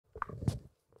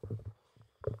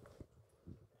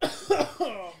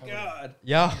Oh, God.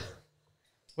 Yeah.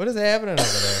 What is happening over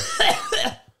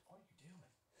there?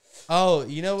 Oh,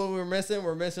 you know what we're missing?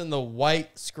 We're missing the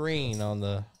white screen on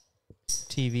the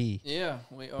TV. Yeah,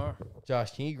 we are.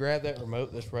 Josh, can you grab that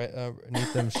remote that's right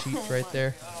underneath them sheets right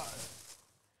there?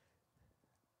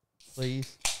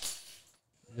 Please.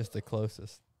 Just the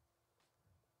closest.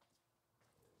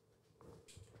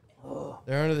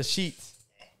 They're under the sheets.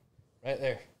 Right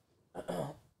there.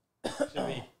 Should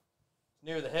be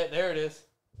near the head. There it is.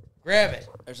 Grab it.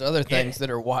 There's other things that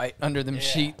are white under them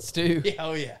sheets, too. Yeah,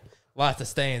 oh, yeah. Lots of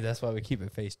stains. That's why we keep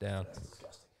it face down. That's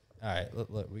disgusting. All right,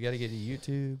 look. We got to get to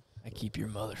YouTube. I keep your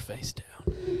mother face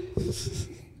down.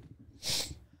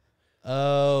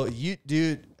 Oh, you,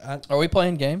 dude. Are we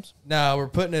playing games? No, we're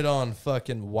putting it on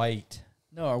fucking white.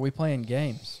 No, are we playing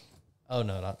games? Oh,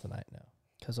 no, not tonight, no.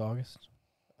 Because August?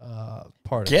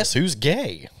 Part of Guess who's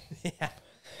gay? Yeah.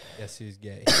 Guess who's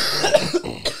gay?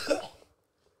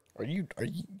 Are you,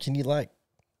 can you, like,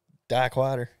 die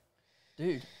quieter?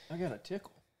 Dude, I got a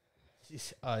tickle. You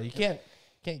can't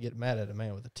get mad at a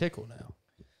man with a tickle now.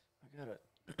 I got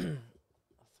a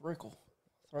thrickle.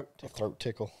 Throat A tickle. throat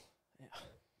tickle. Yeah.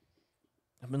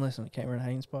 I've been listening to Cameron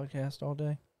Haynes' podcast all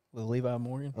day with Levi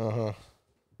Morgan. Uh-huh.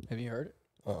 Have you heard it?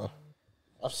 Uh-uh.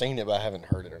 I've seen it, but I haven't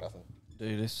heard it or nothing.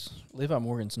 Dude, Levi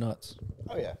Morgan's nuts.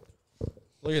 Oh, yeah.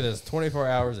 Look at this, 24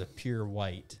 hours of pure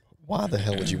white. Why the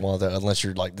hell would you want that unless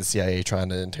you're, like, the CIA trying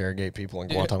to interrogate people in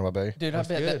Guantanamo Bay? Dude, That's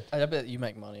good. I bet you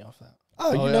make money off that.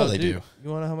 Oh, you know they dude, do.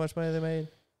 You want to know how much money they made?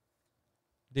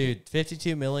 Dude,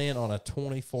 $52 million on a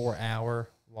 24-hour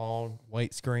long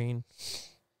white screen.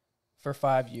 For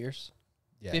 5 years.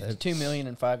 Yeah, $52 million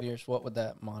in 5 years. What would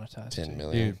that monetize? 10 to?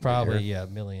 million. dude, probably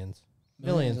millions.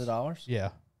 Millions of dollars. Yeah,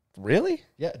 Really?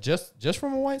 yeah, just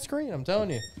from a white screen. I'm telling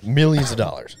you, Millions of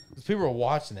dollars. because people are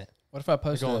watching it. What if I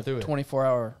posted going a through it.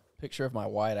 24-hour picture of my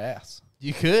white ass?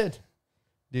 You could,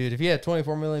 dude. If you had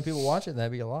 24 million people watching,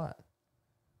 that'd be a lot.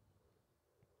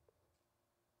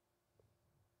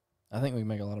 I think we can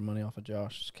make a lot of money off of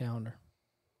Josh's calendar.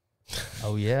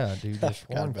 Oh yeah, dude. I This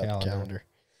forgot one about the calendar.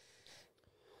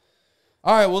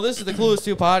 All right, well, this is the Clueless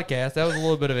 2 podcast. That was a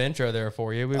little bit of intro there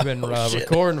for you. We've been shit.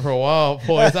 recording for a while,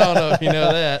 boys. I don't know if you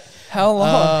know that. How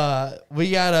long?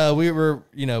 We were,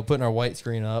 putting our white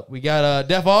screen up. We got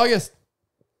Def August.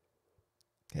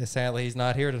 Yeah, sadly, he's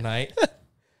not here tonight.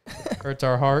 Hurts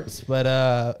our hearts,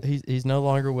 but he's no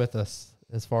longer with us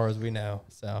as far as we know.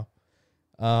 So,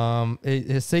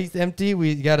 his seat's empty.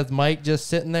 We got his mic just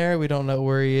sitting there. We don't know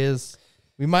where he is.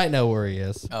 We might know where he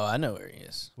is. Oh, I know where he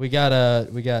is. We got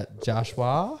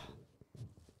Joshua.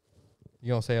 You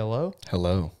gonna say hello?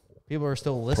 Hello. People are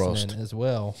still listening Prost. as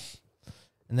well.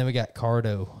 And then we got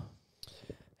Cardo.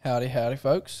 Howdy,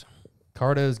 folks.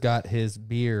 Cardo's got his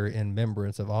beer in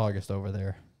remembrance of August over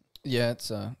there. Yeah,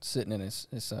 it's sitting in his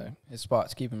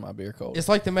spot's keeping my beer cold. It's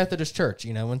like the Methodist Church,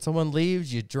 when someone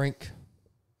leaves, you drink.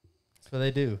 That's what they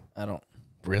do. I don't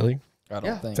Really? think.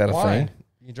 Is that a Wine. thing?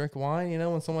 You drink wine.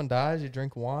 When someone dies, you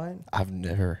drink wine. I've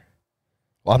never.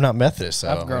 Well, I'm not Methodist, so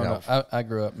I've grown up. I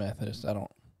grew up Methodist. I don't.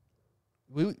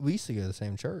 We used to go to the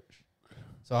same church,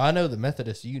 so I know the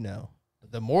Methodist.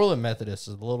 The Moreland Methodist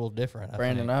is a little different.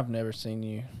 Brandon, I've never seen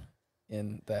you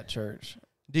in that church.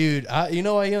 Dude, you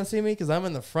know why you don't see me? Because I'm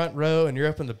in the front row and you're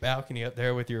up in the balcony up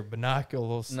there with your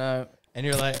binoculars. No. And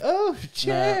you're like, oh,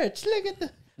 church, look at the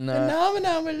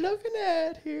phenomenon we're looking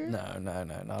at here. No,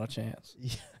 not a chance.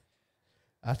 Yeah.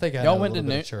 I think I Y'all know went a to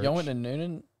little bit of church. Y'all went to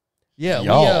Noonan? Yeah,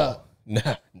 y'all. No.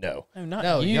 No, not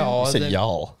no, you. y'all. I said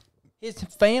y'all. His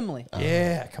family.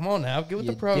 Yeah, come on now, get with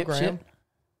the You program. dipshit.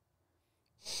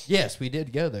 Yes, we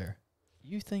did go there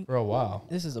You think for a while.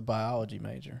 this is a biology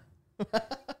major?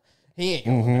 He ain't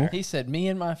going there. He said, me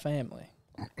and my family.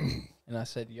 And I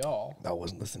said, y'all. I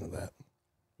wasn't listening to that.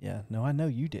 Yeah, no, I know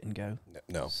you didn't go.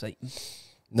 No. Satan.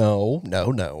 No.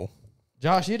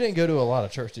 Josh, you didn't go to a lot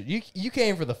of church. You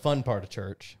came for the fun part of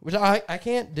church, which I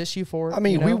can't dish you for. I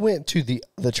mean, we went to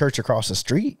the church across the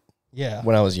street Yeah.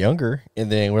 when I was younger,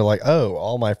 and then we're like, oh,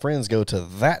 all my friends go to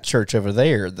that church over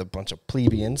there, the bunch of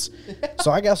plebeians.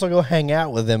 So I guess I'll go hang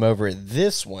out with them over at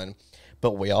this one,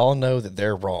 but we all know that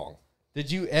they're wrong. Did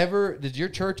your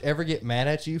church ever get mad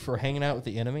at you for hanging out with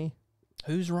the enemy?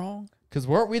 Who's wrong? Because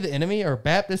weren't we the enemy? Are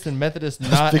Baptists and Methodists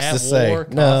not fixed at to say, war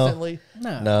no. constantly?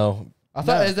 No. I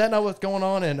thought, is that not what's going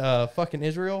on in fucking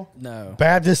Israel? No.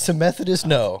 Baptists and Methodists?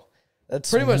 No. That's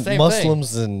Pretty much the same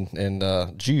Muslims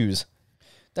and Jews.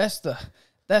 That's the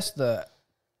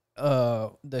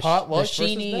Potluck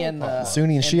Sheeni versus and no the potluck.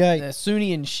 Sunni and Shiite? The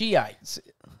Sunni and Shiites.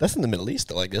 That's in the Middle East,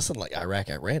 though. Like, that's in like Iraq,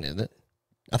 Iran, isn't it?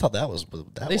 I thought that was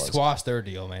They squashed their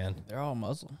deal, man. They're all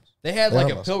Muslims. They had They like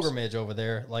are a Muslims. pilgrimage over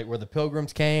there, like where the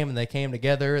pilgrims came and they came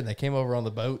together and they came over on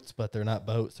the boats, but they're not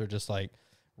boats. They're just like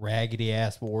raggedy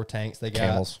ass war tanks they got.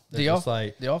 Camels. They're Do y'all- just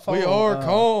like, do y'all we follow, are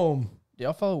calm. Do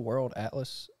y'all follow World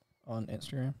Atlas on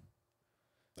Instagram?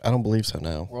 I don't believe so.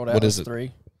 No. World What Atlas is it?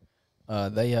 3.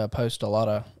 They post a lot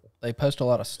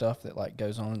of stuff that like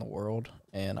goes on in the world,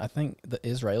 and I think the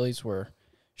Israelis were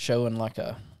showing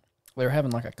they were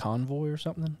having like a convoy or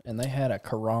something, and they had a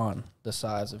Quran the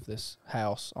size of this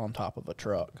house on top of a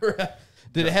truck.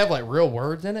 Did it have like real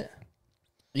words in it?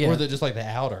 Yeah, Or is it just like the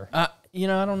outer? I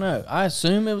don't know. I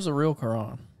assume it was a real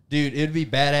Quran. Dude, it'd be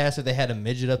badass if they had a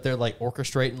midget up there like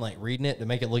orchestrating, like reading it to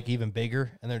make it look even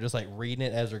bigger, and they're just like reading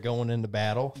it as they're going into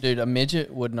battle. Dude, a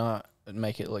midget would not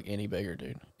make it look any bigger,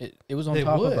 dude. It was on They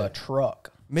top of would. a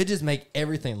truck, Midgets make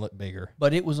everything look bigger.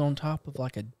 but it was on top of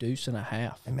like a deuce and a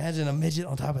half. Imagine a midget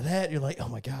on top of that. You're like, oh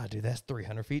my God, dude, that's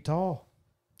 300 feet tall.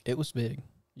 It was big.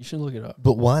 You should look it up.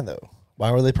 But why though?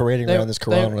 Why were they parading around this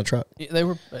Quran on a truck? They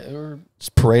were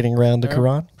Just parading around the they were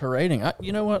Quran? parading.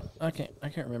 You know what? I can't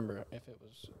remember if it was.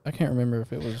 I can't remember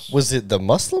if it was. Was it the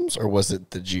Muslims or was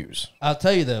it the Jews? I'll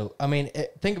tell you though, I mean,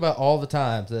 think about all the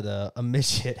times that a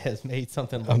midget has made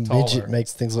something A look taller. midget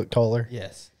makes things look taller.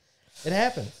 Yes. It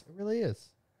happens. It really is.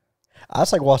 I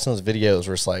just like watching those videos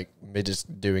where it's like midgets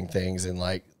doing things and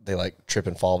like they like trip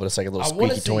and fall, but it's like a little I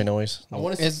wanna squeaky toy see- noise. I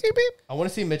want to It's- see. I want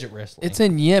to see midget wrestling. It's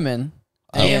in Yemen.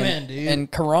 Yemen, dude. And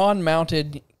Quran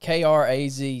mounted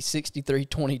KRAZ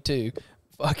 6322,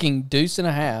 fucking deuce and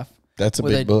a half. That's a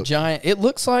with big book. giant. It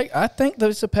looks like, I think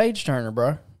that's a page turner,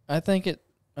 bro. I think you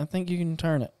can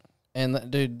turn it. And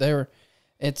dude,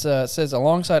 it says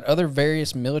alongside other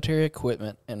various military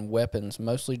equipment and weapons,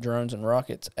 mostly drones and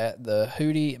rockets, at the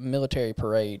Houthi military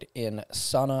parade in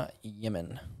Sana'a,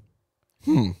 Yemen.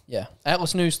 Yeah,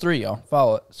 Atlas News 3, y'all.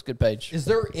 Follow it. It's a good page. Is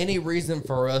there any reason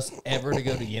for us ever to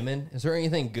go to Yemen? Is there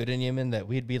anything good in Yemen that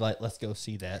we'd be like, let's go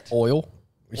see that? Oil.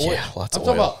 Yeah, lots I'm of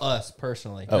talking oil. about us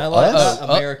personally. Oh, Not like us?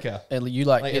 America. And you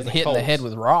like, Like get as a hit in the cult. head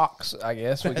with rocks, I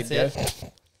guess. We could That's go.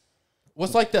 it.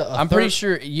 What's like the? I'm pretty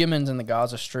sure Yemen's in the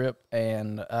Gaza Strip,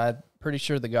 and I'm pretty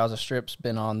sure the Gaza Strip's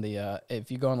been on the.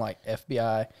 If you go on like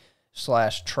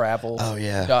FBI/travel. Oh,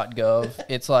 yeah. .gov,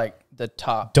 it's like the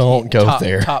top. Don't go top,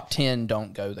 there. Top 10.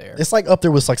 Don't go there. It's like up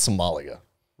there with like Somalia.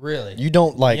 Really? You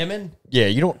don't like Yemen? Yeah,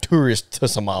 you don't tourist to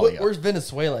Somalia. Where's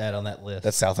Venezuela at on that list?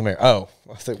 That's South America. Oh,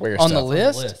 I think where on the South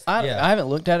list. list, I yeah. haven't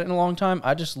looked at it in a long time.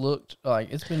 I just looked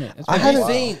like it's been. I a haven't while.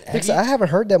 seen. I haven't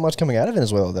heard that much coming out of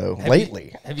Venezuela though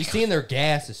lately. Have you seen their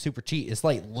gas is super cheap? It's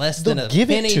like less They'll than a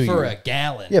give it penny to for you. a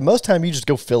gallon. Yeah, most time you just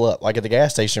go fill up like at the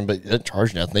gas station, but they don't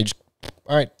charge nothing. They just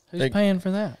all right. Who's paying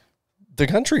for that? The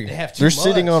country. They have too They're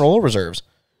sitting much. on oil reserves.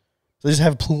 They just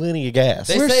have plenty of gas.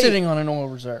 They We're say- sitting on an oil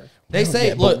reserve. They say,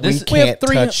 Yeah, look, but this we can't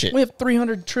touch it. We have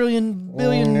 300 trillion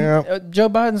billion. Yeah. Joe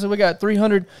Biden said we got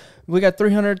 300. We got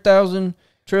 300,000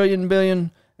 trillion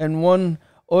billion and one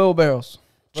oil barrels.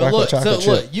 But look, Chocolate so chip.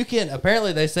 look, you can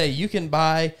apparently they say you can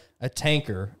buy a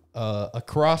tanker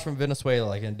across from Venezuela,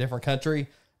 like in a different country.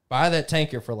 Buy that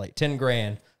tanker for like 10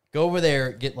 grand. Go over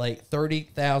there, get like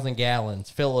 30,000 gallons,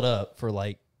 fill it up for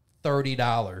like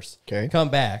 $30. Okay. Come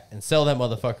back and sell that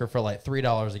motherfucker for like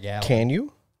 $3 a gallon. Can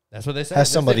you? That's what they say. Has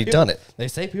They say somebody people- done it? They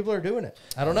say people are doing it.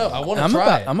 I don't know. I want to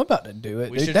try it. I'm about to do it.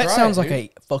 We Dude. should That try sounds it, like dude.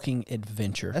 a fucking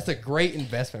adventure. That's a great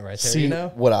investment right there. See, You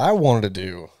know, what I wanted to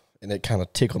do, and it kind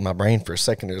of tickled my brain for a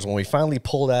second, is when we finally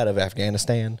pulled out of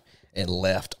Afghanistan and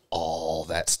left all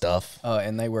that stuff.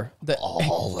 And they were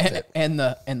All of it. and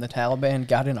the Taliban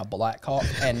got in a Black Hawk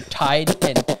and tied.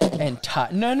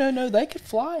 No, they could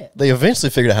fly it. They eventually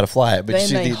figured out how to fly it, but you Then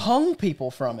see, they hung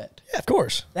people from it. yeah, of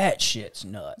course. That shit's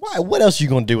nuts. Why? What else are you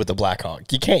going to do with the Black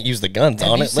Hawk? You can't use the guns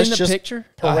Have on you it. seen Let's the just picture?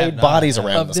 I parade have not. bodies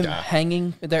around Of the them sky.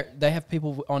 hanging, they have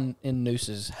people in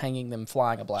nooses hanging them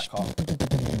flying a Black Hawk.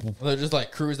 they're just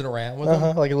like cruising around with Uh-huh,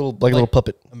 them. like a little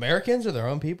puppet. Americans or their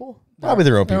own people? Probably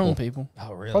their own Their people. own people.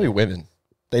 Oh, really? Probably women.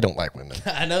 They don't like women.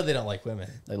 I know they don't like women.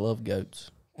 They love goats.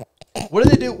 What do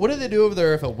they do? What do they do over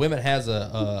there if a woman has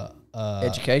a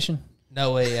Education.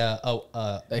 no They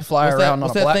what's fly that, around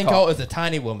what's on a that Black thing Hawk. called? It's a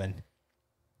tiny woman.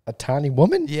 A tiny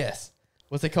woman? Yes.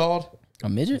 What's it called? A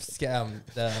midget?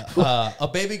 A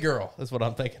baby girl is what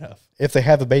I'm thinking of. If they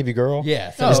have a baby girl?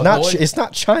 Yeah. So No, It's the not. boy- It's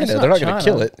not China. It's They're not going China. to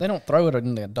kill it. They don't throw it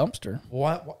in the dumpster.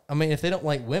 why, I mean, if they don't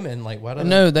like women, like why don't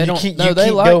No, they You don't. keep, no, you they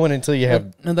keep like. going until you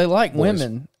have. No, they like boys.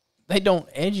 women. They don't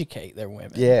educate their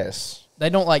women. Yes. They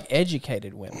don't like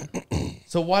educated women.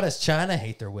 So why does China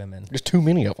hate their women? There's too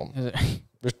many of them. They-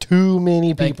 There's too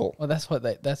many people. Well, that's what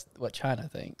China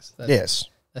thinks. Yes.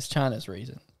 That's China's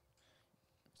reason.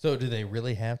 So do they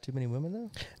really have too many women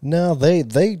though? No,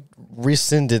 they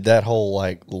rescinded that whole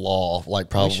like law like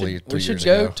probably 3 years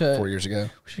ago, 4 years ago.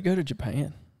 We should go to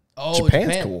Japan. Oh,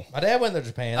 Japan's cool. My dad went to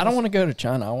Japan. I don't want to go to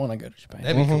China. I want to go to Japan.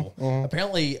 That'd be cool.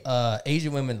 Apparently,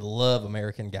 Asian women love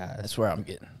American guys. That's where I'm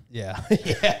getting. Yeah,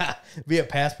 yeah. Be a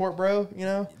passport bro, you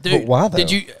know. Dude, But why though?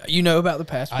 did you know about the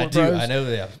passport? I do. Bros? I know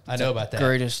them. I know about that.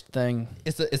 Greatest thing.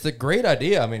 It's a great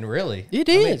idea. I mean, really. It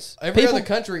I mean, is. every People- other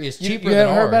country is You cheaper than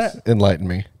haven't ours. heard about it? Enlighten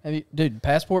me. Dude,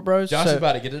 passport bros. Josh so, is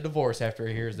about to get a divorce after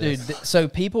he hears dude, this.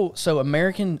 so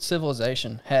American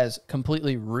civilization has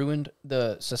completely ruined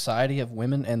the society of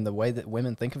women and the way that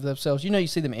women think of themselves. You know, you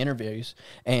see them in interviews,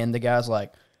 and the guy's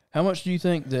like, "How much do you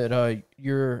think that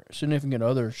your significant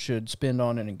other should spend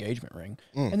on an engagement ring?"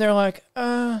 And they're like,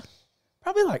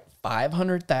 probably like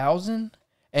 500,000.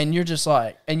 And you're just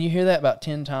like, and you hear that about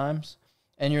 10 times,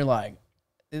 and you're like,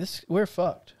 we're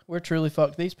fucked. We're truly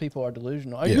fucked. These people are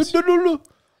delusional. Yes.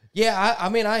 Yeah, I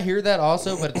mean, I hear that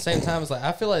also, but at the same time, it's like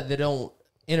I feel like they don't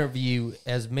interview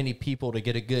as many people to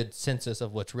get a good census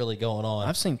of what's really going on.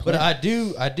 I've seen but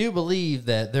plenty. I do believe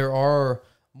that there are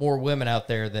more women out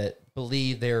there that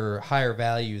believe they're higher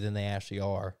value than they actually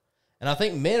are. And I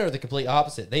think men are the complete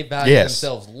opposite. They value Yes.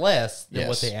 themselves less than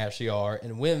what Yes. they actually are,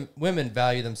 and women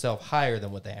value themselves higher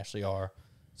than what they actually are.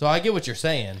 So I get what you're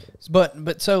saying.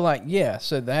 But so like, yeah,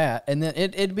 so that, and then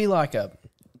it'd be like a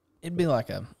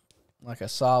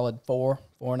solid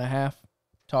 4.5,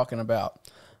 talking about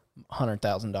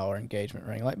 $100,000 engagement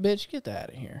ring. Like, bitch, get that out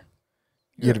of here.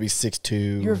 You got to be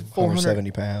 6'2", You're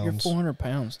 170 pounds. You're 400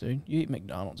 pounds, dude. You eat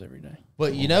McDonald's every day.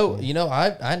 But you know,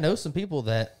 I know some people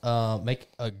that make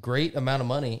a great amount of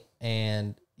money,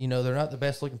 and you know they're not the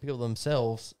best looking people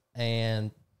themselves, and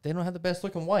they don't have the best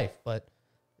looking wife, but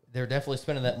they're definitely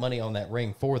spending that money on that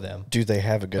ring for them. Do they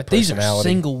have a good But these are personality?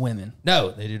 single women.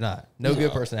 No, they do not. No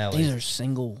good personality. These are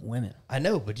single women. I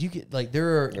know, but you get like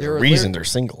there There's are a reason they're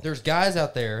single. There's guys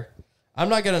out there. I'm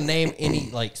not gonna name any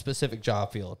like specific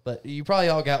job field, but you probably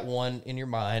all got one in your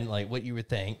mind, like what you would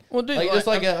think. Well, dude, like just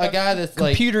like a guy that's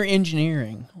like Computer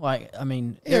engineering. Like, I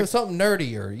mean, you know, something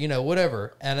nerdy or, you know,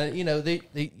 whatever. And, you know, they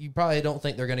you probably don't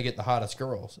think they're going to get the hottest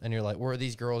girls. And you're like, where are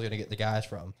these girls going to get the guys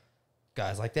from?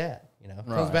 Guys like that, you know. It comes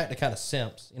Right. back to kind of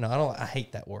simps. You know, I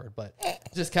hate that word, but it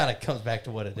just kind of comes back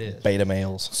to what it is. Beta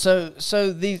males. So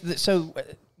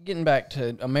getting back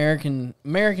to American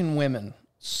women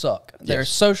suck. They're Yes.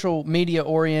 social media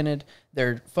oriented.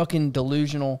 They're fucking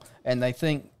delusional, and they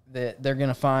think that they're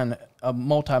gonna find a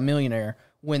multimillionaire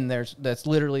when that's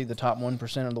literally the top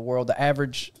 1% of the world. The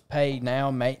average pay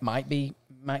now might be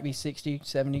 60,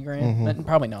 70 grand.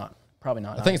 Probably not. Probably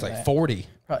not. I think it's like 40.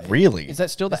 Really? Is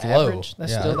that still the That's low. average?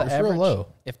 That's Yeah, still the it's real average. low.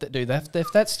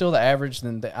 If that's still the average,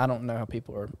 then I don't know how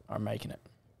people are making it.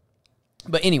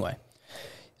 But anyway,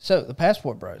 so the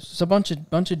passport bros, it's a bunch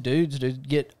of dudes to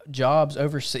get jobs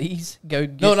overseas.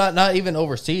 No, not even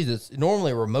overseas. It's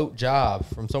normally a remote job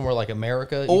from somewhere like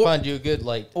America. You find you a good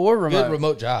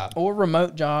remote job. or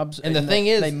remote jobs. And the thing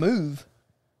is, they move.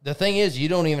 The thing is, you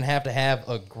don't even have to have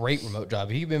a great remote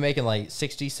job. If you've been making like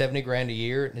 60, 70 grand a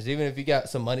year, and even if you got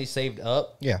some money saved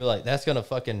up, Yeah. like that's going to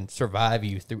fucking survive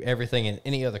you through everything in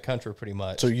any other country pretty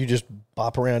much. So you just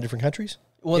bop around different countries?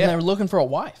 Well, Yeah. they're looking for a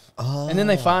wife, and then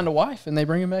they find a wife and they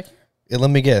bring them back here. And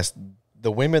let me guess,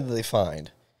 the women that they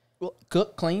find, Well,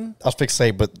 cook, clean, I was fixed to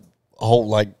say, but a whole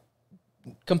like,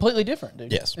 completely different,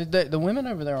 dude. Yes. The women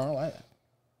over there aren't like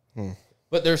that.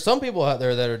 But there's some people out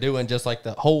there that are doing just like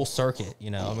the whole circuit,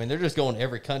 you know. I mean, they're just going to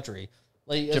every country.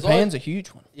 Like Japan's a huge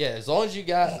one. Yeah, as long as you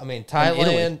got, I mean, Italy.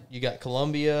 Thailand, you got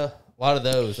Colombia, a lot of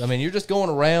those. I mean, you're just going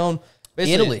around.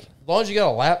 Basically, Italy. As long as you got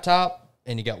a laptop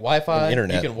and you got Wi-Fi, And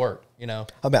internet. you can work, you know.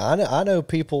 I mean, I know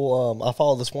people, I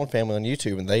follow this one family on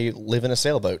YouTube, and they live in a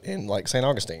sailboat in like St.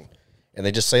 Augustine, and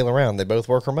they just sail around. They both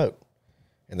work remote,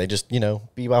 and they just, you know,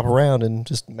 bebop around and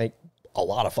just make a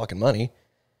lot of fucking money.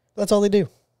 That's all they do.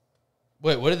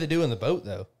 Wait, what do they do in the boat,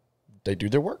 though? They do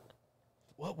their work.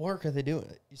 What work are they doing?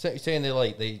 You're saying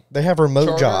they They have remote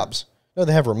Charter? jobs. No,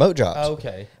 they have remote jobs. Oh,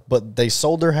 okay. But they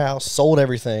sold their house, sold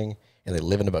everything, and they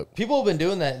live in a boat. People have been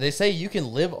doing that. They say you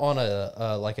can live on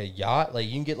a like a yacht. Like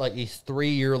you can get like these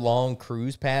 3-year long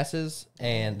cruise passes,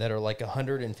 and that are like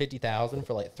 $150,000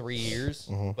 for like 3 years.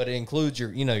 But it includes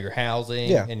your housing,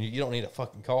 Yeah. and you don't need a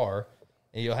fucking car,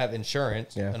 and you'll have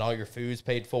insurance, Yeah. and all your food's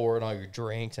paid for, and all your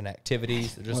drinks and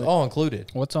activities. They're just all included.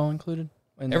 What's all included?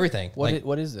 Everything. Like-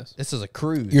 What is this? This is a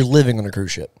cruise. You're living on a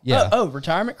cruise ship. yeah. Oh,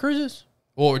 retirement cruises?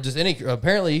 Or just any.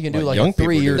 Apparently, you can do Like like young a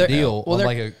people do 3-year that. deal Well,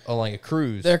 on like a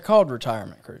cruise. They're called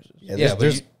retirement cruises. Yeah, Yeah,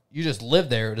 there's but you just live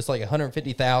there. It's like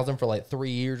 $150,000 for like 3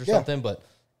 years or Yeah. something. But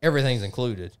everything's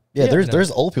included. Yeah, Yeah.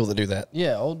 there's old people that do that.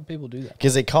 Yeah, old people do that.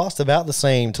 Because it costs about the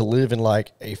same to live in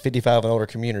like a 55 and older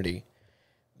community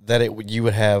that you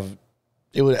would have.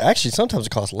 It would actually sometimes it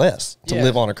costs less to Yeah.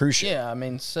 live on a cruise ship.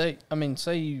 Yeah,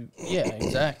 say you. Yeah,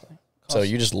 exactly. So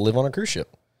you just live on a cruise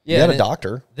ship. Yeah, You got a and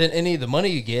doctor. Then any of the money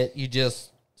you get, you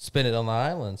just spend it on the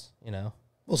islands. You know,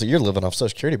 Well, so you're living off Social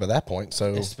Security by that point.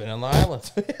 So just spend it on the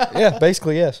islands. yeah,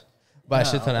 basically yes. Buy a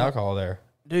shit ton of alcohol there.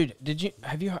 Dude,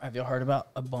 have you heard about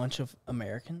a bunch of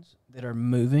Americans that are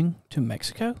moving to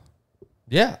Mexico?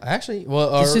 Yeah, actually,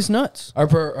 well, This is nuts.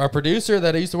 our producer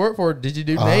that I used to work for, Did You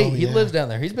Do Oh, Nate? He yeah. lives down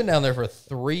there. He's been down there for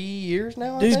 3 years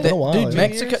now. I Dude, think. been a while, yeah.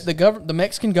 Mexico, 2 years? the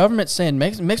Mexican government's saying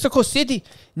Mexico City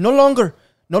no longer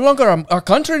our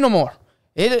country no more.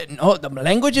 No, the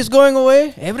language is going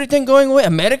away. Everything going away.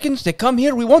 Americans, they come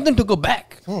here. We want them to go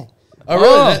back. Oh, really?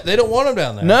 Oh. They don't want him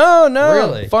down there. No.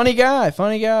 Really? Funny guy.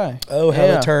 Oh, how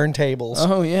Yeah. the turntables.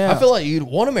 Oh yeah. I feel like you'd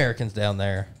want Americans down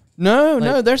there.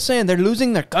 No. They're saying they're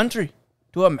losing their country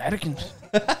to Americans.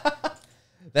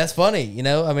 That's funny, you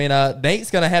know. I mean, Nate's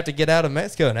gonna have to get out of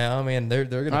Mexico now. I mean, they're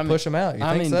gonna push him out. You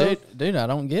think so? dude, I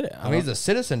don't get it. I mean, he's a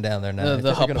citizen down there now. the If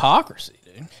they're gonna- hypocrisy,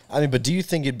 dude. I mean, but do you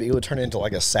think it would turn into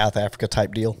like a South Africa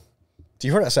type deal? Do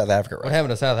you heard about South Africa, right? What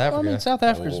happened to South Africa? Well, I mean, South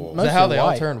Africa's Is mostly that how they all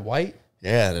white. turned white?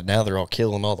 Yeah, that now they're all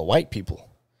killing all the white people.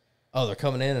 Oh, they're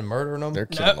coming in and murdering them. They're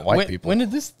killing the white people When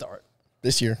did this start?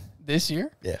 this year. This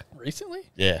year? Yeah, Recently?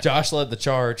 yeah. Josh led the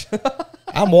charge.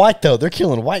 I'm white though. They're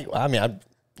killing white. I mean,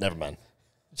 never mind.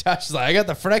 Josh is like, I got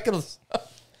the freckles.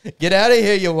 Get out of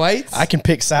here, you whites. I can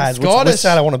pick sides. Which Scottish.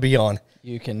 side I want to be on?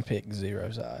 You can pick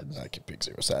 0 sides. I can pick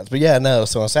 0 sides. But yeah, no.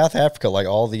 So in South Africa, like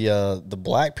all the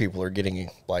black people are getting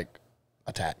like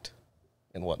attacked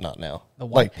and whatnot now. The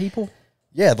white like, people?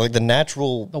 yeah, like the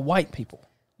natural. The white people.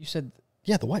 You said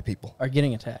Yeah, the white people. are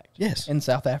getting attacked. Yes. In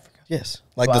South Africa. Yes,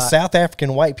 like By- the South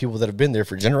African white people that have been there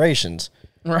for generations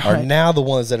are Right. now the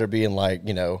ones that are being like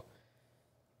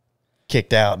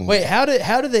kicked out and Wait, how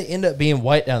did they end up being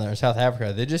white down there in South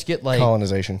Africa? They just get like,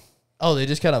 colonization. oh, they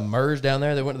just kind of merged down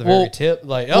there. They went to the Well- very tip,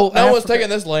 like, well, no one's Africa- taking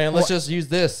this land. Let's well- just use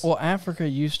this. Well, Africa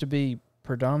used to be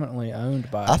predominantly owned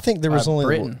by I think there was by only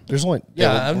Britain. there's only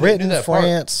Yeah, yeah, I knew Britain, that part.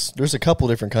 France. There's a couple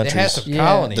different They countries. had some Yeah.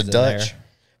 colonies. The in Dutch. there.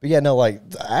 But yeah, no, like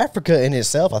Africa in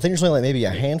itself, I think there's only like maybe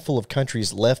a handful of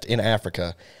countries left in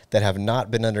Africa that have not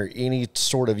been under any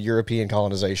sort of European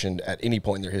colonization at any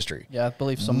point in their history. Yeah, I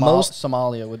believe Most-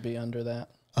 Somalia would be under that.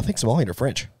 I think Somalians are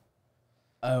French.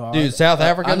 Oh, all Dude, right. South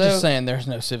Africa, I'm though? just saying, there's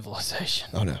no civilization.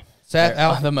 Oh no. South,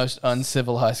 They're the most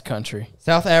uncivilized country.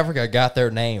 South Africa got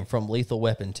their name from Lethal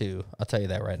Weapon 2. I'll tell you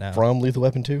that right now. From Lethal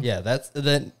Weapon 2? Yeah, that's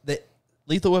the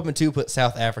Lethal Weapon 2 put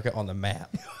South Africa on the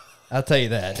map. I'll tell you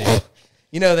that, dude.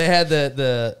 You know, they had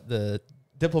the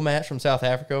diplomat from South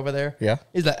Africa over there. Yeah.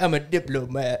 He's like, I'm a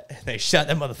diplomat. They shot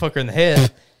that motherfucker in the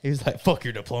head. He was like, fuck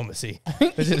your diplomacy.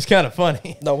 Which is kind of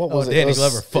funny. No, what was it? Danny It was-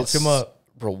 Glover fucked it's him up.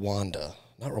 Rwanda.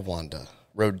 Not Rwanda.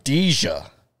 Rhodesia.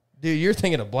 Dude, you're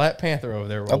thinking of Black Panther over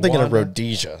there. I'm thinking of Rwanda.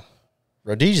 Rhodesia.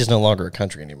 Rhodesia is no longer a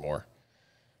country anymore.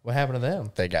 What happened to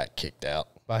them? They got kicked out.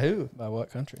 By who? By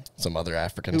what country? Some other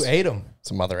Africans. Who ate them?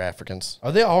 Some other Africans.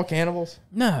 Are they all cannibals?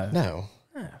 No, No.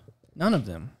 none of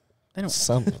them. They don't.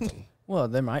 Some of them. Well,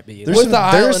 there might be. There's What's some- the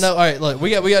island? there's- No, all right, look,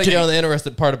 we got to get on the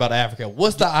interesting part about Africa.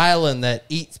 What's the island that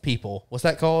eats people? What's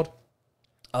that called?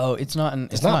 Oh, it's not in.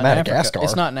 It's not in Madagascar. Africa.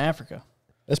 It's not in Africa.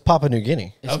 It's Papua New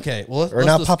Guinea. Okay, well, Or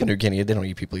not Papua New Guinea. They don't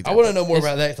eat people either. I want to know more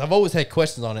about that because I've always had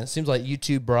questions on it. It seems like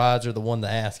YouTube brides are the one to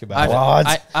ask about it. Broads.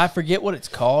 I forget what it's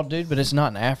called, dude, but it's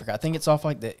not in Africa. I think it's off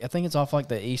like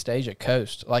the East Asia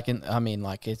coast. Like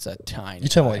it's a tiny. You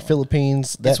talking about like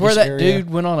Philippines? It's where that area? dude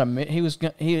went on a. He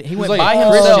went like by a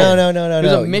himself. Christian. No. He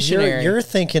was a missionary. You're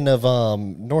thinking of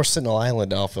North Sentinel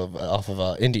Island off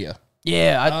of India.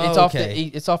 Yeah, it's Oh, off okay.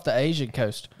 it's off the Asian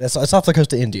coast. It's off the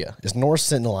coast of India. It's North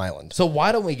Sentinel Island. So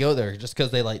why don't we go there? Just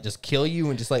because they like just kill you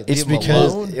and just like It's leave them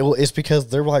alone? because it's because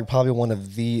they're like probably one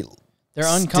of the They're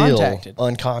still uncontacted.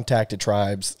 uncontacted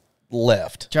tribes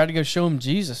left, Tried to go show him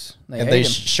Jesus. They and ate they him.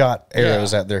 shot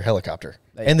arrows at their helicopter,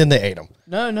 and then they ate him.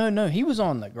 No. He was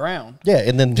on the ground. Yeah,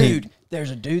 and then Dude,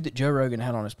 there's a dude that Joe Rogan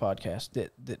had on his podcast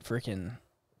that freaking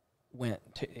went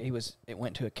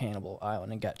to a cannibal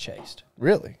island and got chased.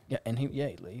 really. Yeah, and he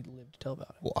lived to tell about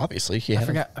it. Well, obviously he I had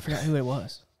forgot who it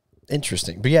was.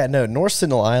 Interesting. But yeah, no, North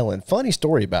Sentinel Island, funny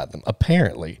story about them.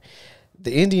 Apparently,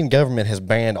 the Indian government has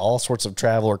banned all sorts of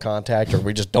travel or contact, or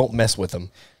we just don't mess with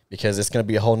them because it's going to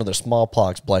be a whole nother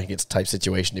smallpox blankets type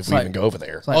situation if we like- even go over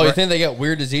there. like- Oh, you think they got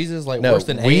weird diseases like No, worse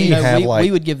than we AIDS? have like-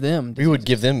 we would give them. We would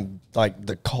give them like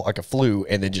like a flu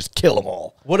and then just kill them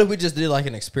all. What if we just did like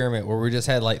an experiment where we just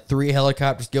had like 3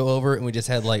 helicopters go over and we just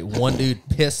had like one dude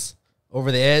piss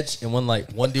over the edge and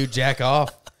one dude jack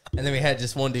off. And then we had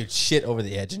just one dude shit over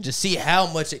the edge, and just see how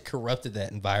much it corrupted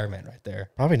that environment right there.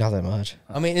 Probably not that much.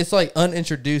 I mean, it's like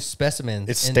unintroduced specimens.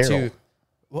 It's sterile.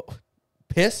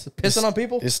 Pissing on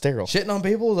people? It's sterile. Shitting on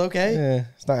people is okay? Yeah,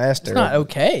 it's not as sterile. It's not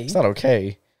okay. It's not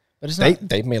okay. But it's not.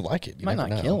 They may like it. You Might not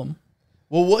never know. kill them.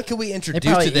 Well, what can we introduce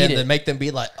probably to them eat it. to make them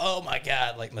be like, oh my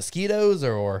God, like mosquitoes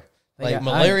or like got-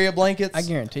 malaria blankets? I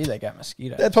guarantee they got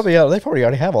mosquitoes. They probably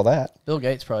already have all that. Bill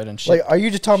Gates probably done shit. Like, are you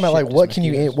just talking about like shit what with can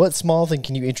you mosquitoes. what small thing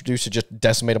can you introduce to just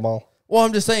decimate them all? Well,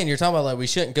 I'm just saying, you're talking about like we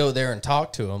shouldn't go there and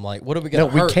talk to them. Like, what are we No, going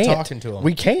to we hurt can't. talking to them?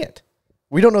 We can't.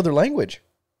 We don't know their language.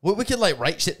 We could like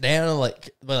write shit down and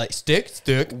like stick.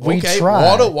 We okay,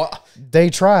 tried. water.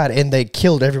 They tried and they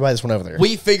killed everybody that's went over there.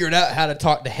 We figured out how to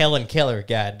talk to Helen Keller.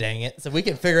 God dang it! So we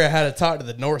can figure out how to talk to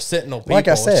the North Sentinel people. Like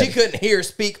I said. she couldn't hear,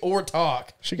 speak, or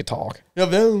talk. She could talk.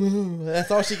 That's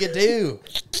all she could do.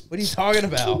 What are you talking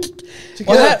about? She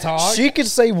Well, couldn't talk. she could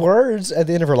say words at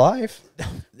the end of her life.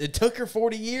 It took her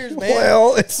 40 years, man.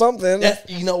 Well, it's something.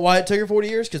 You know why it took her 40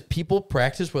 years? Because people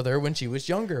practiced with her when she was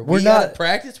younger. We're We gotta not-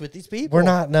 practice with these people. We're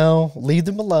not. No, leave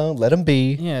them alone. Let them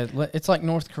be. yeah, it's like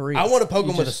North Korea. I want to poke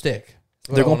You them with a just- stick.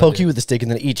 They're gonna poke you with a stick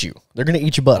and then eat you. They're gonna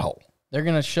eat your butthole. They're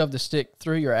gonna shove the stick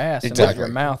through your ass and out Exactly. your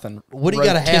mouth and. What do you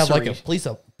got to have? Like a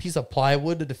rotisserie. piece of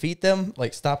plywood to defeat them?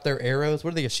 Like stop their arrows?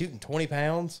 What are they shooting? 20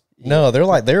 pounds? No, they're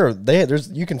like there's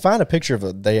you can find a picture of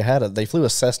it. They flew a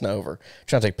Cessna over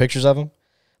trying to take pictures of them,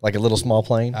 like a little small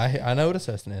plane, I know what a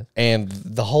Cessna is. and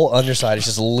the whole underside is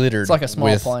just littered. It's like a small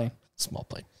with, plane. Small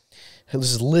plane. It was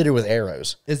just littered with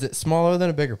arrows. Is it smaller than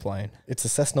a bigger plane? It's a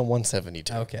Cessna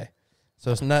 172. Okay,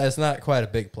 so it's not quite a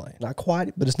big plane. Not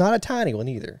quite, but it's not a tiny one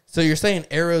either. So you're saying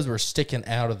arrows were sticking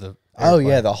out of the? Oh airplane.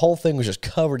 yeah, the whole thing was just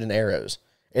covered in arrows.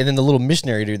 And then the little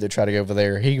missionary dude that tried to go over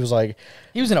there, he was like,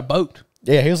 He was in a boat.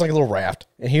 yeah, he was like a little raft,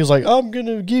 and he was like, I'm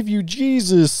gonna give you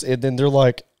Jesus, and then they're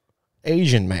like,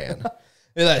 Asian man,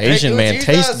 They're like, Asian "Thank you, man Jesus.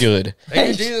 tastes good, Thank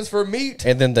you, Jesus, for meat.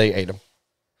 and then they ate him.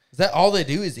 Is that all they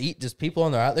do? Is eat just people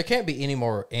on their island? There can't be any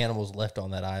more animals left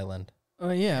on that island. Oh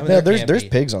yeah. I mean, No, there can there's be.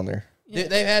 pigs on there.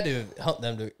 They had to hunt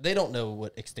them. They don't know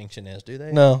what extinction is, do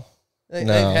they? No, They've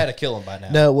no. had to kill them by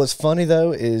now. no. What's funny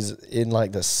though is in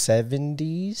like the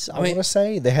 70s, I mean- want to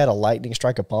say they had a lightning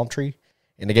strike a palm tree,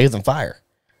 and they gave them fire.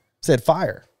 Said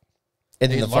fire,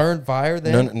 and They then the learned fire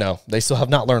then? No, they still have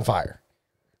not learned fire.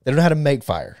 They don't know how to make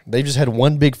fire. They've just had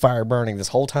one big fire burning this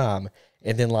whole time,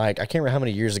 and then like I can't remember how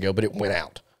many years ago, but it went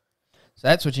out. So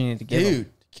that's what you need to give them.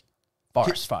 Dude,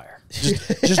 Forest fire.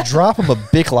 Just drop them a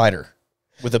Bic lighter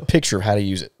with a picture of how to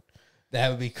use it, that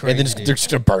would be crazy. and then they're just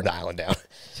gonna burn the island down.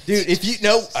 Dude, if you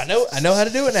know, I know how to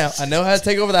do it now. I know how to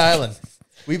take over the island.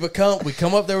 We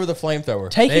come up there with a flamethrower.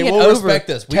 Taking they it will over. respect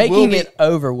us. We Taking will be, it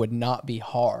over would not be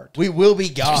hard. we will be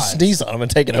gods. Sneeze on them and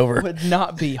take it over. Would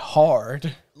not be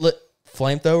hard. Look,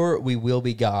 flamethrower, we will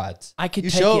be gods. I could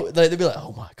you take show it- like, they'd be like,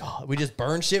 oh my god, we just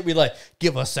burn shit. We like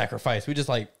give us sacrifice. We just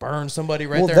like burn somebody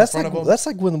right Well, there in that's front like of them. that's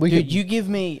like when we Dude, could, you give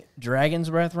me dragon's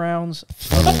breath rounds,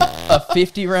 a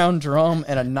 50-round drum,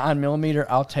 and a 9mm,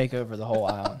 I'll take over the whole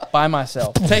island by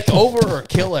myself. Take over or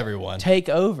kill everyone. Take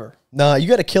over. nah, you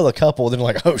got to kill a couple. Then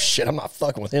like, oh shit, I'm not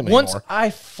fucking with him Once anymore. I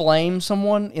flame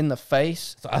someone in the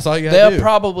face, That's all you gotta they'll do.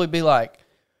 probably be like,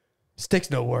 Sticks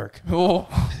don't work. oh.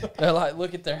 They're like,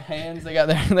 look at their hands. They got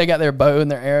their bow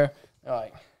and their arrow. They're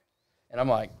like, and I'm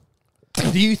like,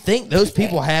 Do you think those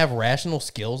people have rational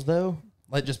skills though?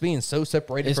 Like just being so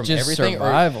separated It's from just everything,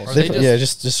 survival. Or they just, Yeah,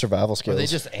 just survival are skills. they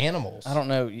just animals? I don't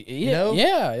know. Yeah, know?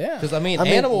 yeah. Because I mean, I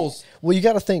mean, animals. Well, you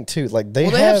got to think too. Like they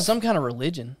Well, they have some kind of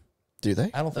religion. Do they?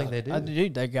 I don't think they do.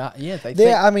 Dude, they got they. Yeah, think-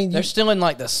 I mean, they're still in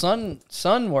like the sun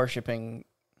worshiping.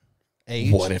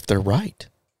 Age. What if they're right?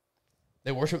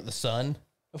 They worship the sun.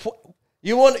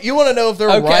 You want to know if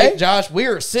they're Okay. right, Josh? We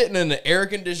are sitting in an air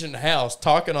conditioned house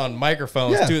talking on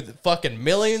microphones Yeah. to the fucking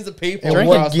millions of people And across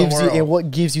what the gives you world. and what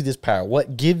gives you this power?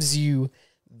 What gives you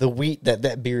the wheat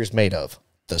that beer is made of?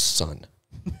 The sun.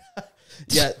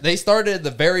 Yeah, they started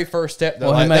the very first step. They're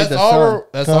Well, who like, made that's the all. sun?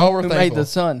 That's all we're Who thankful. made the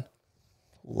sun?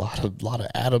 A lot of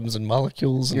atoms and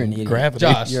molecules You're and an idiot. gravity.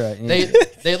 Josh, You're right.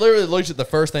 they literally looked at the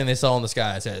first thing they saw in the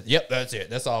sky and said, "Yep, that's it.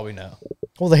 That's all we know."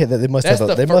 Well, they must That's have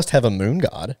the they fir- must have a moon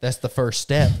god That's the first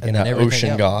step, and then an everything ocean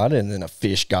else. god and then a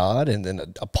fish god and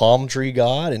then a palm tree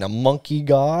god and a monkey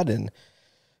god and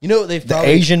You know what they've the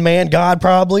probably, Asian man god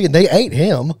probably, and they ate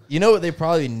him. You know what they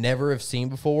probably never have seen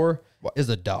before is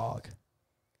a dog.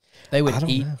 They I would don't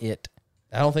eat know. it.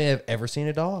 I don't think I've ever seen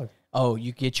a dog. Oh,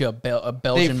 you get you a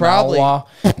Belgian probably- Malinois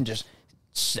and just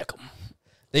sick them.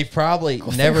 They've probably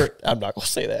never. I'm not gonna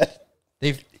say that.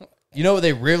 They've. You know what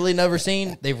they've really never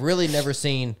seen? They've really never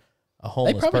seen a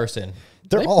homeless probably- person.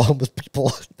 They're all homeless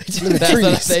people. They just live in That's what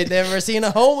trees. they've never seen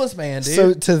a homeless man, dude.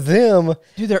 So to them,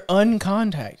 Dude, they're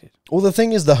uncontacted. well, the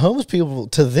thing is, the homeless people,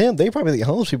 to them, they probably think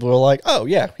homeless people are like, oh,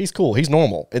 yeah, he's cool. He's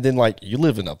normal. And then, like, you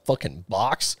live in a fucking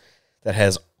box that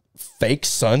has fake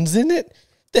suns in it?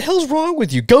 The hell's wrong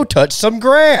with you? Go touch some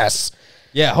grass.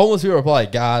 Yeah, homeless people are probably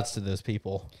gods to those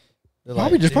people. They're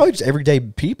Probably like, just everyday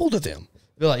people to them.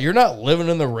 they're like, you're not living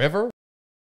in the river?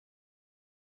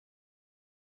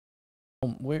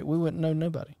 We wouldn't know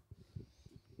nobody.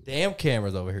 Damn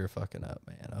cameras over here fucking up,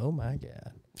 man. Oh, my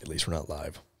God. At least we're not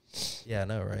live. Yeah, I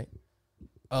know, right?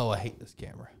 Oh, I hate this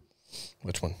camera.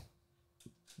 Which one?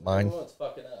 Mine? Everyone's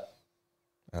fucking up.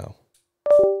 Oh.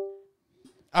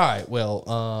 All right, well,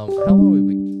 how long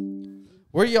we...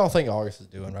 Where do y'all think August is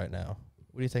doing right now?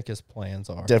 What do you think his plans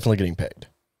are? Definitely getting pegged.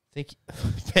 Think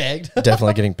pegged?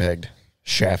 Definitely getting pegged.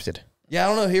 Shafted. Yeah, I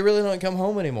don't know. He really don't come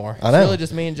home anymore. I know. It's really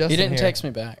just me and Justin He didn't here. text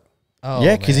me back. Oh,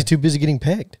 Yeah, because man. he's too busy getting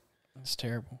pegged. That's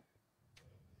terrible.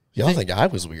 Y'all think I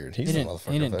was weird. He's He the didn't, he,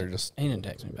 motherfucker. They're didn't, just... he didn't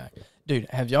text me back. Dude,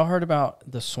 have y'all heard about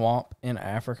the swamp in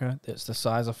Africa that's the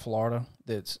size of Florida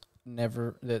that's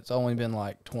only been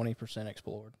like 20%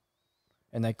 explored?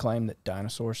 And they claim that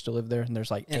dinosaurs still live there. And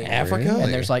there's like In Africa?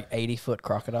 And there's like 80-foot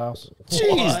crocodiles.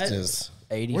 Jesus.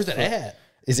 80 Where's it foot. at?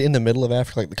 Is it in the middle of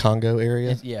Africa, like the Congo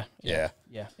area? Yeah. Yeah.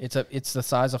 Yeah. It's the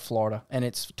size of Florida. And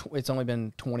it's only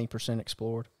been 20%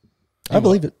 explored. I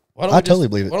believe it. Why don't I we just- totally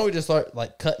believe it. Why don't we just start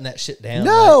like cutting that shit down?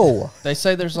 No. They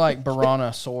say there's like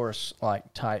Brontosaurus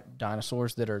like type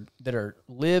dinosaurs that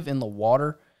live in the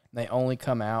water. And they only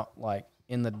come out like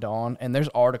in the dawn. And there's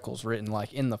articles written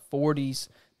like in the 40s,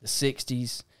 the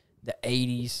 60s, the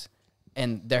 80s,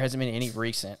 and there hasn't been any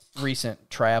recent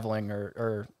traveling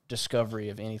or discovery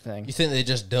of anything. You think they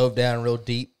just dove down real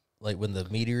deep, like when the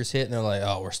meteors hit, and they're like,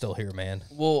 "Oh, we're still here, man."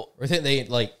 Well, Or you think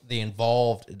they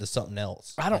evolved into something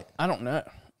else? I don't know.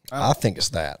 I think it's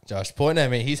that. Josh pointing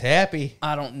at me. He's happy,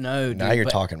 I don't know. Dude, Now you're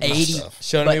but talking about 80 stuff.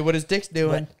 showing But- me what his dick's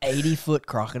doing. 80-foot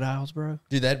crocodiles, bro.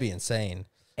 Dude, that'd be insane.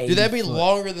 80 Dude, that'd be foot.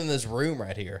 longer than this room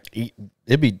right here.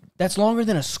 It'd be That's longer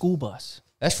than a school bus.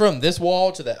 That's from this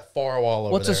wall to that far wall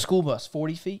over What's there. a school bus?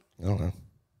 40 feet? I don't know.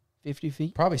 50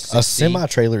 feet? Probably 60. A semi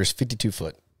trailer is 52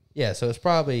 foot. Yeah, so it's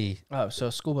probably Oh, so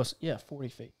a school bus, 40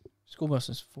 feet. School bus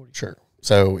is 40 feet. Sure.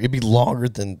 So it'd be longer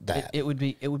than that. It would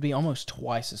be almost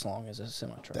twice as long as a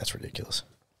semi truck. That's ridiculous.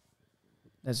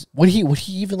 That's Would he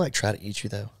even like try to eat you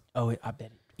though? I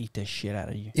bet it eat the shit out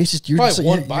of you. It's just you're Probably just,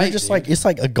 one you're bite, just dude. like it's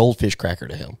like a goldfish cracker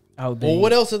to him. Oh, well.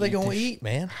 What else are they gonna eat,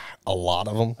 man? A lot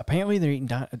of them. Apparently they're eating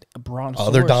brontosaurus.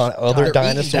 Other They're eating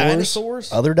dinosaurs.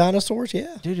 dinosaurs? Other dinosaurs.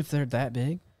 Yeah, Dude, if they're that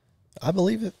big, I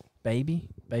believe it. baby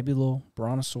little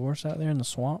brontosaurus out there in the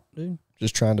swamp, dude.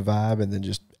 Just trying to vibe, and then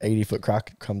just 80-foot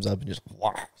croc comes up and just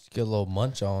wow. Just get a little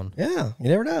munch on. Yeah, you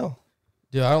never know.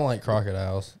 Dude, I don't like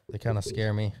crocodiles. They kind of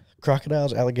scare me.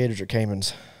 Crocodiles, alligators, or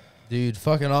caimans. Dude,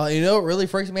 fucking all. You know what really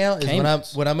freaks me out is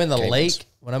Caimans. when I'm in the Caimans. lake.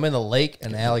 When I'm in the lake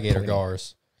and alligator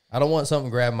gars. I don't want something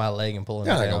grabbing my leg and pulling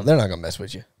it down. They're not gonna mess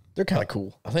with you. They're kind of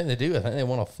cool. I think they do. I think they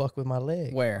want to fuck with my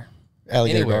leg. Where?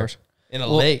 Alligator Anywhere. gars. In a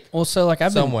lake. Well, so like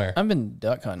I've Somewhere. been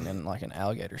duck hunting in like an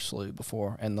alligator slough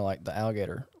before, and the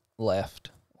alligator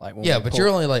left. Like when Yeah, we but pulled- you're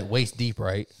only like waist deep,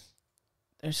 right?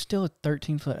 there's still a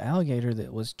 13-foot alligator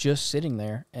that was just sitting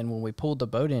there, and when we pulled the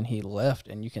boat in, he left,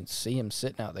 and you can see him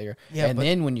sitting out there. Yeah, and but-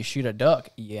 then when you shoot a duck,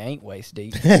 you ain't waist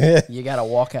deep. You got to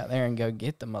walk out there and go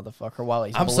get the motherfucker while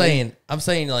he's. I'm bleeding.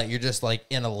 saying like you're just like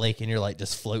in a lake and you're like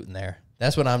just floating there.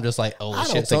 That's when I'm just like, oh I don't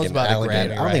shit, think someone's an about to grab alligator.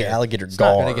 me I don't right think here. an alligator not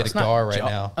gar. gonna get It's a not gar right jaw-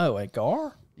 now. Oh, a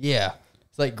gar? Yeah,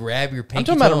 it's like grab your pinky.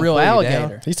 I'm talking about toe a and real pull you down.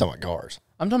 alligator. He's talking about gars.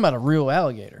 I'm talking about a real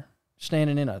alligator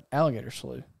standing in an alligator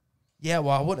slough. Yeah,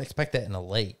 well, I wouldn't expect that in a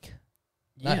lake.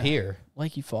 Not Yeah. here.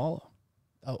 Lake Eufaula.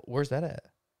 Oh, where's that at?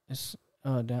 It's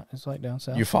down. It's like down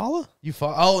south. You follow? You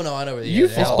fall? Oh no, I know where. You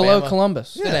it's fall- It's below Alabama.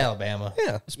 Columbus. It's in Alabama.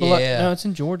 Yeah. It's below. Yeah. No, it's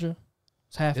in Georgia.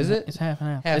 It's half. Is and, it? It's half and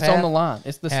half. Half, it's half? on the line.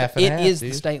 It's the. Half It and half, is the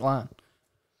dude. state line.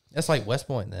 That's like West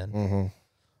Point then. Mm-hmm.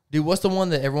 Dude, what's the one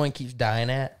that everyone keeps dying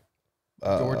at?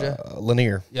 Georgia?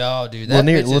 Lanier. Yo, dude, that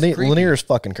Lanier, bitch is creepy. Lanier is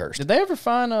fucking cursed. Did they ever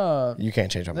find You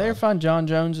can't change my Did they ever mind. find John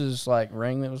Jones's like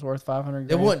ring that was worth $500?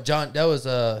 It wasn't John. That was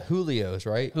Julio's,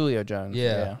 right? Julio Jones.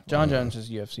 Yeah. John Jones is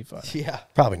UFC fighter. Yeah,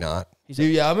 Probably not. He's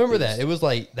dude. Yeah, I remember that. It was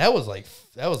like that was like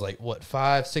what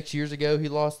 5-6 years ago he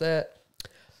lost that,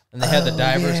 and they had the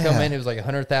divers come in. It was like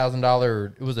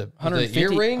 $100,000. It was a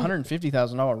earring.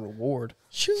 $150,000 reward.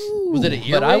 Shoo. Was it a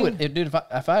earring? But I would, dude, if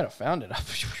I had found it,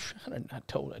 I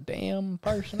told a damn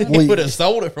person. He would have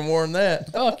sold it for more than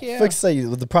that. Fuck yeah. Like say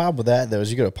the problem with that though is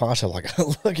you go to a pawn shop like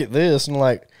look at this and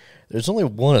like there's only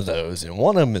one of those and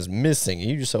one of them is missing and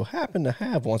you just so happen to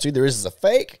have one. So either this is a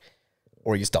fake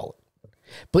or you stole it.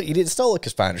 But you didn't steal it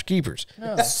because finders keepers.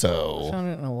 No, I So found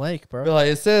it in a lake, bro. But like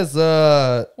it says,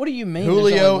 What do you mean? there's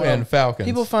Julio only one? and Falcons.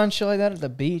 People find shit like that at the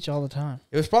beach all the time.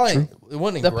 It was probably it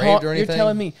wasn't engraved or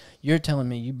anything. You're telling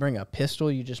me you bring a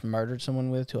pistol you just murdered someone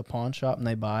with to a pawn shop and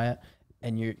they buy it,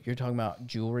 and you're talking about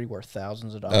jewelry worth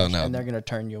thousands of dollars, Oh, no. and they're gonna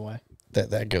turn you away.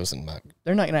 that goes in my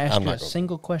They're not gonna ask I'm you not a gonna-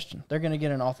 single question. They're gonna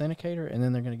get an authenticator and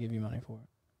then they're gonna give you money for it.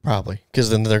 probably because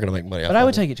then they're gonna make money. But I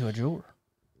would take it to a jeweler.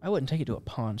 I wouldn't take it to a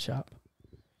pawn shop.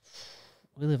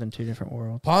 We live in two different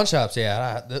worlds. Pawn shops,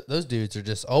 yeah, those dudes are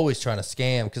just always trying to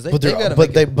scam because But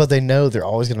they got they know they're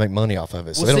always gonna make money off of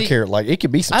it, so Well, they don't see, care. Like it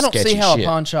could be some. I don't sketchy see how shit. a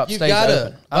pawn shop You've stays gotta-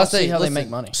 open. I don't see how listen, they make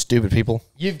money. Stupid people.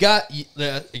 You've got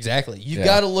exactly. You've Yeah.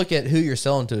 got to look at who you're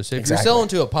selling to. So if Exactly. you're selling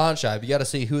to a pawn shop, you got to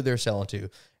see who they're selling to,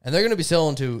 and they're going to be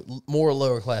selling to more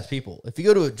lower class people. If you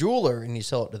go to a jeweler and you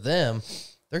sell it to them,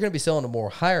 they're going to be selling to more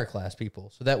higher class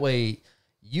people. So that way,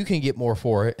 you can get more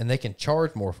for it, and they can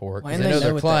charge more for it because And they know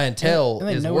their what clientele and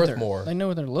they is know what worth they're- more. They know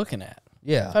what they're looking at.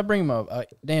 Yeah. If I bring them a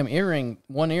damn earring,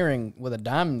 one earring with a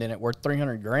diamond in it worth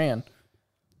 $300,000,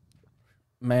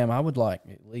 ma'am, I would like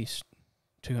at least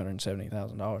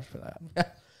 $270,000 for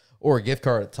that. Or a gift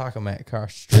card at Taco Mat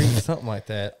across the street, something like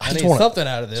that. I just need wanna- something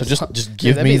out of this. So just Dude,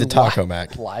 give that'd me be the Taco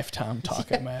Mac. Lifetime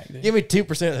Taco Mac. Dude. give me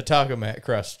 2% of the Taco Mat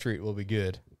across the street will be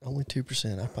good. Only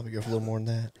 2%. I'd probably go for a little more than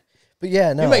that. But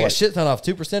yeah, no. You make a like shit ton off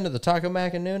 2% of the Taco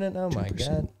Mac in Noonan? Oh my 2%.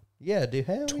 God. Yeah, dude.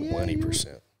 Hell yeah.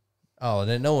 20%. Oh,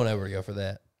 then no one ever go for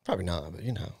that. Probably not, but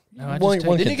you know. No, I One- just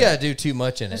one take, Then you got to do too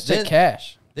much in it. just take Then,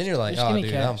 cash. then you're like, Just oh, give me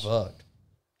dude, I'm cash. fucked.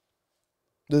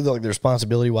 Like the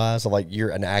responsibility wise, like you're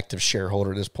an active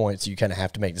shareholder at this point, so you kind of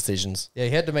have to make decisions. Yeah,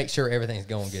 you have to make sure everything's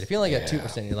going good. If you only got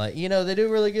 2%, you're like, they do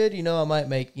really good. I might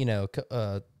make,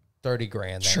 $30,000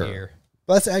 that Sure. year.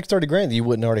 But that's extra $30,000 that you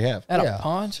wouldn't already have. At Yeah. a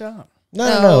pawn shop,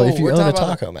 No. If you we're own a talking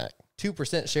about Taco Mac,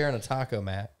 2% share in a Taco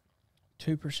Mat.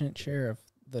 2% share of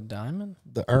the diamond.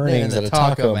 the earnings the at a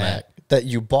Taco Taco Mac. Mac that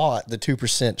you bought the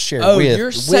 2% share Oh, with,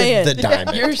 you're saying with the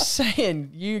diamond. You're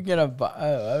saying you're gonna buy.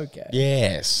 Oh, okay.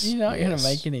 Yes. You're not gonna yes.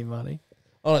 make any money.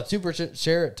 On a 2%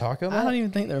 share at Taco I don't Mat?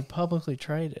 even think they're publicly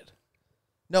traded.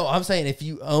 No, I'm saying if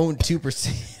you own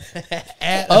 2%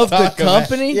 at Of a the Taco Mat.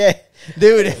 company? Yeah.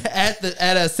 Dude, at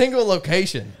a single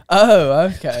location. Oh,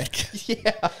 okay.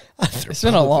 Yeah. It's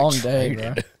been a long day,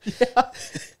 bro.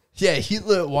 Yeah, you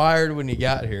look wired when you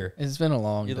got here. It's been a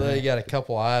long You day. literally got a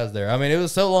couple eyes there. I mean, it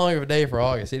was so long of a day for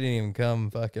August. He didn't even come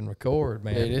fucking record,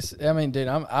 man. Dude,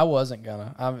 I wasn't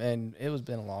gonna. And it was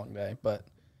been a long day, but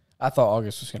I thought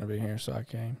August was gonna be here, so I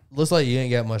came. Looks like you ain't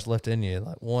got much left in you.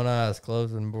 Like one eye is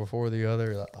closing before the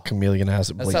other. Like, oh. Chameleon eyes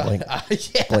that That's blink, how-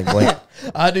 blink. yeah. Blink, blink.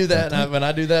 I do that, and when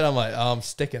I do that, I'm like, oh, I'm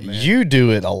sticking, man. You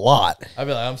do it a lot. I'd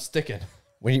be like, I'm sticking.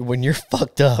 When you're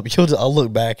fucked up, I'll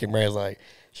look back and Ray's like,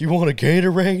 "You want a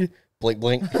Gatorade?" Blink,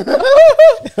 blink.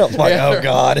 I'm like, Yeah, "Oh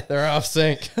God!" They're off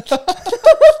sync.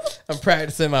 I'm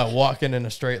practicing my walking in a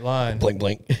straight line Blink,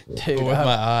 blink. Dude, with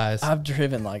my eyes. I've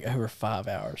driven like over 5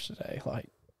 hours today. Like,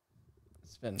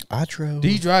 it's been. I drove. Do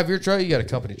you drive your truck? You got a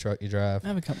company truck you drive. I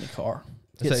have a company car.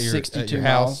 Is that It's your- 62 your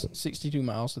miles. house? 62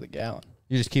 miles to the gallon.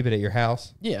 You just keep it at your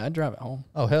house? Yeah, I drive it home.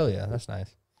 Oh, hell yeah. That's nice.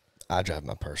 I drive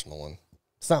my personal one.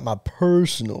 It's not my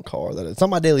personal car. It's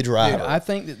not my daily driver. Dude, I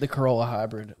think that the Corolla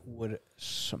Hybrid would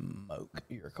smoke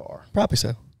your car. Probably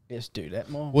so. Yes, dude, that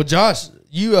mom. Well, Josh,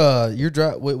 you're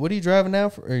what are you driving now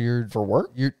for? Or For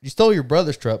work? You stole your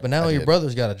brother's truck, but now your did.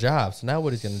 brother's got a job. So now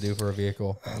what he's going to do for a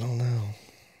vehicle? I don't know.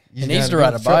 He needs to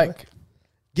ride a bike.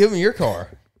 Give him your car.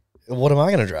 What am I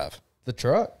going to drive? The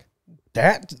truck.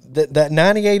 That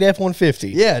 98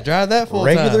 F-150. Yeah, drive that full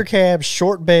Regular time. cab,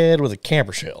 short bed with a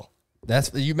camper shell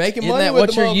That's you making Isn't money that with what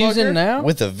the you're motherfucker? using now?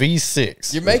 with a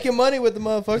V6. You're making money with the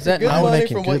motherfucker. Is that Good not money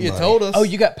making from what good you money? told us. Oh,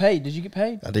 you got paid. Did you get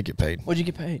paid? I did get paid. What'd you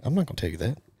get paid? I'm not going to tell you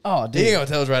that. Oh, He ain't dude. gonna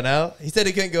tell us right now. He said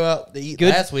he couldn't go out to eat Good-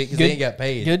 last week because good- he ain't got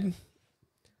paid. Good.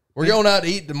 We're going out to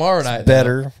eat tomorrow night. though.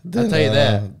 Better than tell you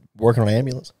that. working on an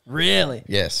ambulance. Really?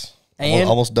 Yes. And-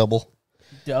 almost double.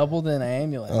 Double than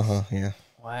ambulance. Uh-huh, yeah.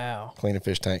 Wow. Cleaning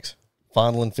fish tanks.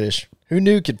 Fondling fish. Who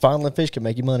knew fondling fish could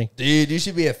make you money? Dude, you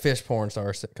should be a fish porn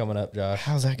star coming up, Josh.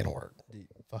 How's that going to work? Dude,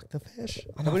 fuck the fish.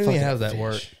 I'm What not do you mean? fucking How's that fish.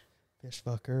 work? Fish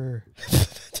fucker.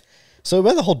 So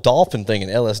about the whole dolphin thing in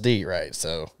LSD, right?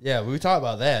 So Yeah, we talked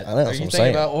about that. I know, that's Are you what I'm thinking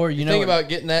saying. about, Or you you know think what- about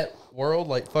getting that world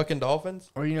like fucking dolphins?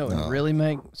 Or you know what would No. really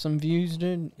make some views,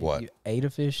 dude? If What? You ate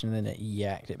a fish and then it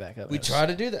yacked it back up. We tried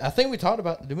to do that. I think we talked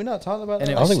about. Did we not talk about And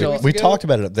that? it I was don't think still- we talked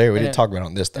about it up there. We and didn't it- talk about it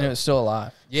on this And it though. was still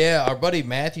alive. Yeah, our buddy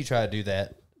Matthew tried to do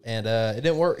that, and it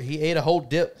didn't work. He ate a whole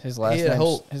dip. His He last ate a name.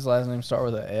 whole. His last name start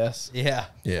with a S. Yeah.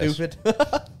 Yes. Stupid.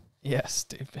 Yeah,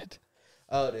 stupid.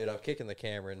 Oh, dude, I'm kicking the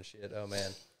camera and shit. Oh man.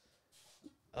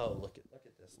 Oh, look at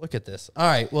this. Look at this. All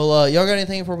right. Well, y'all got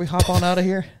anything before we hop on out of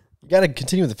here? You got to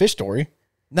continue with the fish story.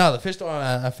 No, the fish story,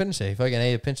 I finished it. He fucking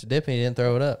ate a pinch of dip and he didn't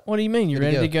throw it up. What do you mean? You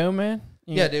ready to go, man?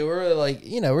 Yeah, dude, we're like,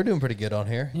 we're doing pretty good on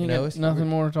here. You know, nothing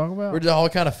more to talk about. We're just all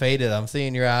kind of faded. I'm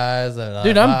seeing your eyes. And,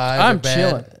 dude, I'm bad.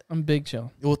 chilling. I'm big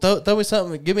chilling. Well, throw me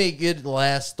something. Give me a good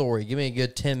last story. Give me a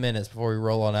good 10 minutes before we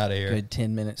roll on out of here. Good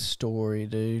 10-minute story,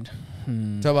 dude.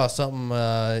 Talk about something,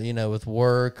 with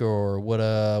work or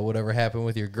whatever happened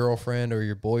with your girlfriend or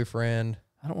your boyfriend.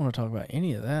 I don't want to talk about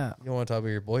any of that. You want to talk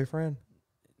about your boyfriend?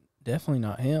 Definitely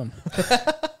not him.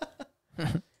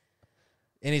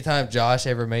 Anytime Josh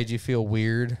ever made you feel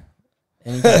weird?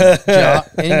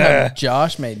 Anytime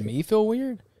Josh made me feel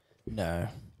weird? No.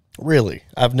 Really?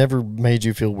 I've never made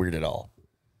you feel weird at all.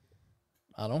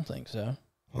 I don't think so.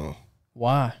 Huh.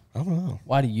 Why? I don't know.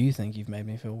 Why do you think you've made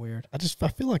me feel weird? I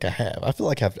feel like I have. I feel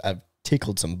like I've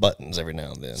tickled some buttons every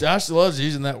now and then. Josh loves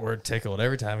using that word tickled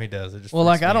every time he does it. Just well,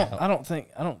 like I out. don't think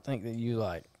that you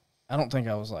like. I don't think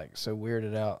I was like so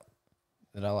weirded out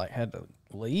that I like had to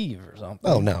leave or something.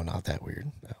 Oh no, not that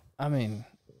weird. No. I mean,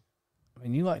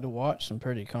 you like to watch some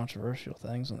pretty controversial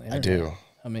things on the internet. I do.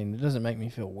 I mean, it doesn't make me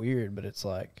feel weird, but it's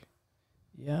like,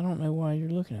 yeah, I don't know why you're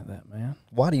looking at that, man.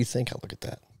 Why do you think I look at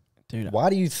that, dude? Why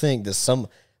do you think that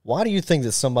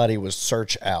somebody would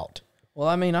search out? Well,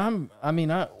 I mean, Are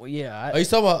you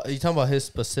talking about his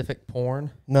specific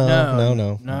porn? No.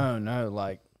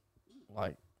 Like,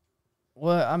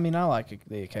 well, I mean, I like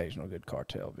the occasional good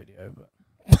cartel video, but.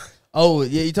 Oh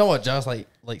yeah, you talking about Josh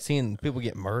like seeing people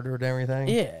get murdered and everything?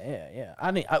 Yeah.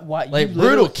 I mean, why like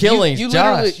brutal killings?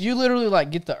 Josh, you literally like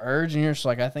get the urge, and you're just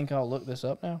like, I think I'll look this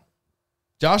up now.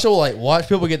 Josh will like watch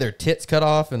people get their tits cut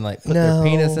off and like put their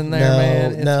penis in there,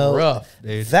 man. It's rough,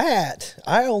 dude. That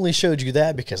I only showed you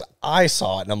that because I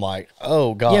saw it and I'm like,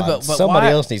 oh god, yeah, but somebody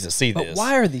else needs to see but this.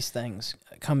 Why are these things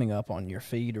coming up on your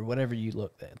feed or whatever you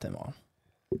look at them on?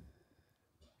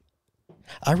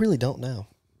 I really don't know.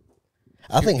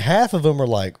 I think half of them are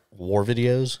like war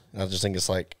videos. I just think it's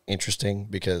like interesting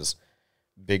because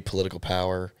big political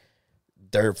power.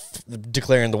 They're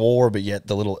declaring the war, but yet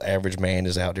the little average man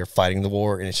is out there fighting the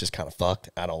war, and it's just kind of fucked.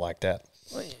 I don't like that.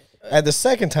 At the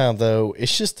second time, though,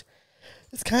 it's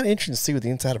kind of interesting to see what the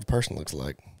inside of a person looks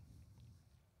like.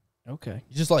 Okay.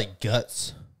 You just like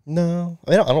guts. No,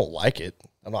 I don't like it.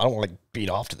 I don't like beat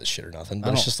off to this shit or nothing,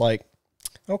 but it's just like,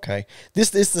 okay.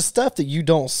 This is the stuff that you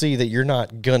don't see that you're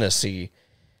not gonna see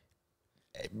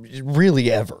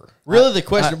really ever. Really, the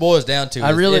question boils down to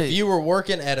if you were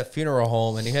working at a funeral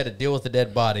home and you had to deal with a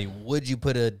dead body, would you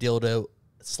put a dildo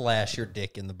 / your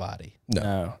dick in the body?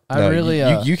 No.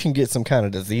 You can get some kind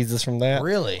of diseases from that.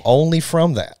 Really? Only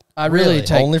from that.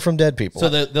 Only from dead people. So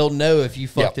they'll know if you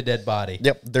fucked a dead body.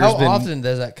 Yep. How often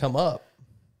does that come up?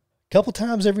 Couple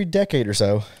times every decade or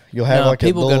so, you'll have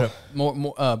people go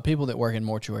to people that work in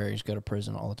mortuaries go to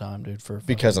prison all the time, dude.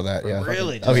 Because of that, yeah.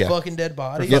 Really, just fucking dead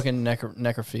bodies, fucking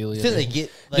necrophilia. So they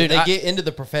get get into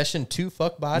the profession to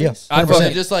fuck bodies. Yeah,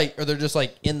 they're just like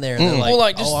in there. And they're like, well,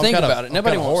 like just think about it.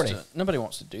 Nobody horny.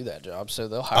 wants to do that job, so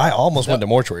they'll hire. I almost went to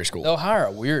mortuary school. They'll hire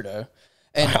a weirdo.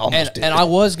 And did. I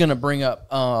was going to bring up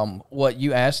what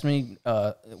you asked me,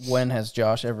 when has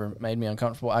Josh ever made me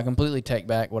uncomfortable? I completely take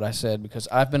back what I said because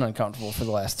I've been uncomfortable for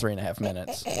the last 3.5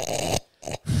 minutes.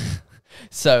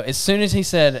 So as soon as he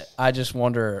said, I just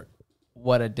wonder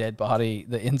what a dead body,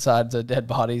 the insides of dead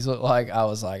bodies look like, I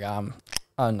was like,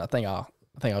 I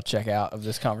think I'll check out of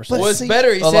this conversation. Well, it's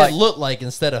better he said look like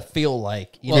instead of feel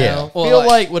like. You know? Feel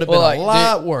like would have been a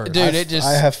lot worse. Dude,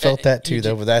 I have felt that too,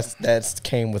 though, but that's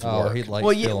came with work.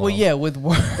 With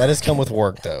work. That has come with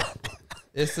work, though.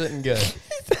 It's sitting good.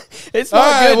 It's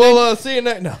not good. Well, see you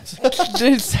next. No.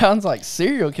 Dude, it sounds like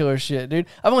serial killer shit, dude.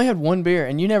 I've only had one beer,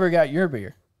 and you never got your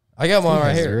beer. I got mine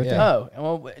right here. Yeah. Oh,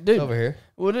 well, dude. It's over here.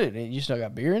 Well, dude, you still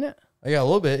got beer in it? I got a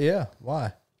little bit, yeah.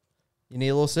 Why? You need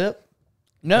a little sip?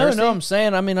 No, I'm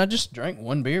saying, I just drank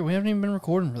one beer. We haven't even been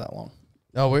recording for that long.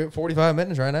 Oh, we're at 45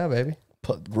 minutes right now, baby.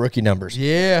 Rookie numbers.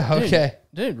 Yeah, okay.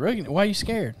 Dude, rookie, why are you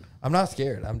scared? I'm not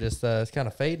scared. I'm just, it's kind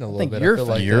of fading a little bit.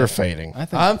 You're fading.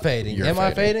 I'm fading. Am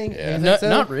I fading? Yeah. No, so?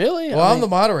 Not really. Well, I'm the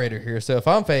moderator here, so if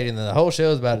I'm fading, then the whole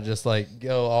show is about to just like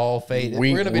go all faded.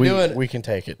 We can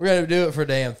take it. We're going to do it for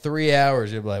damn 3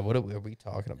 hours. You'll be like, what are we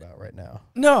talking about right now?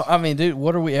 No, dude,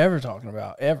 what are we ever talking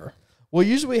about? Ever? Well,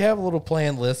 usually we have a little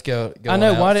planned list going I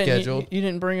know. Why didn't scheduled. You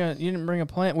didn't bring a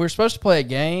plan? We were supposed to play a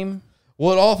game.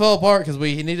 Well, it all fell apart because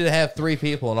we needed to have 3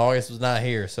 people, and August was not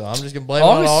here. So I'm just gonna blame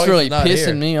August. August really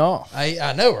pissing me off.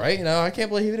 I know, right? I can't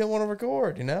believe he didn't want to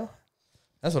record.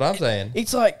 That's what I'm saying.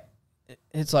 It's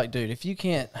like, dude, if you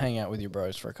can't hang out with your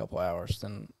bros for a couple hours,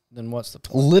 then what's the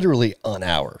point? Literally an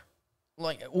hour.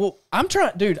 Like, well, I'm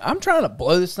trying to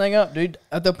blow this thing up, dude.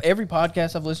 Every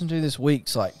podcast I've listened to this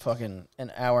week's like fucking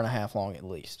an hour and a half long at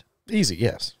least. Easy,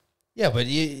 yes. Yeah, but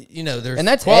you know, there's And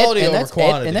that's quality over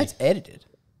quantity. and that's edited.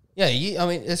 Yeah, I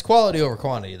mean, it's quality over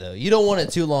quantity, though. You don't want it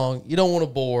too long. You don't want to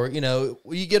bore. You know,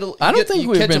 you get a. I don't think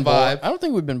we've been vibe. I don't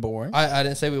think we've been boring. I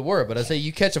didn't say we were, but I say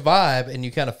you catch a vibe and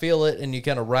you kind of feel it and you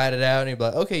kind of ride it out and you're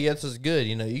like, okay, yeah, this is good.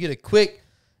 You know, you get a quick.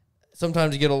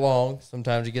 Sometimes you get a long.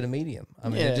 Sometimes you get a medium. I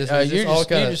mean, you're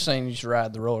just saying you should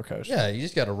ride the roller coaster. Yeah, you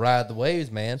just got to ride the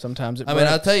waves, man. Sometimes it. I mean,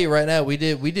 I'll tell you right now, we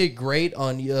did great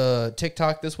on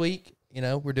TikTok this week. You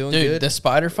know, we're doing good. The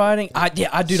spider fighting. I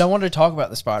wanted to talk about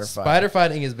the spider fighting. Spider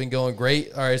fighting has been going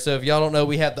great. All right, so if y'all don't know,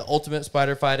 we have the ultimate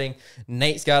spider fighting.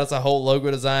 Nate's got us a whole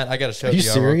logo design. I got to show it to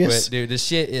y'all real quick, dude. This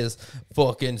shit is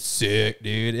fucking sick,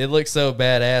 dude. It looks so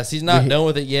badass. He's not done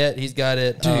with it yet. He's got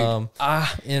it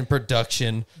in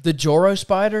production. The Joro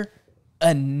spider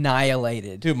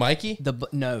annihilated. Dude, Mikey?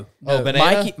 No.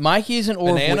 Banana? Mikey's an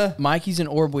orb. Banana? Mikey's an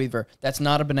orb weaver. That's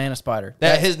not a banana spider.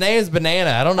 His name's Banana.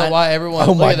 I don't know why everyone.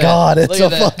 Oh my god, it's a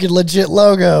fucking legit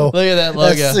logo. Look at that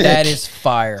logo. That is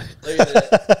fire. Look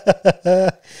at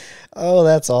that. Oh,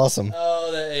 that's awesome.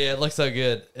 Oh, it looks so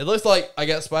good. It looks like I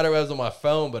got spider webs on my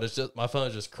phone, but it's just my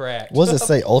phone's just cracked. What does it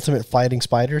say? Ultimate fighting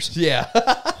spiders? Yeah.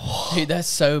 Dude, that's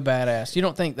so badass. You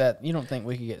don't think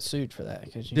we could get sued for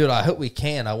that? Dude, I hope we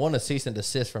can. I want a cease and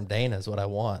desist from Dana is what I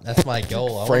want. That's my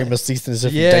goal. Frame a cease and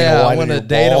desist from Dana White. I want a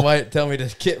Dana White tell me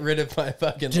to get rid of my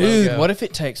fucking dude, logo. what if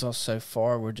it takes us so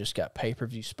far we're just got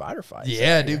pay-per-view spider fights?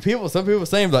 Yeah, dude. Some people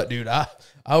saying like, dude,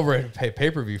 I'll ready to pay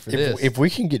pay-per-view for this. If we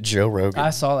can get Joe Rogan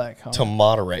I saw that comment. to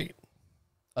moderate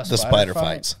the spider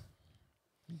fights,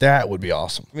 that would be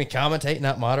awesome. I mean, commentate,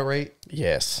 not moderate.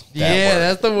 Yes.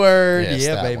 That's the word. Yes,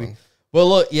 yeah, baby. One. Well,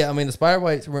 look, I mean, the spider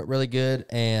fights went really good,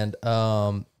 and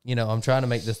you know, I'm trying to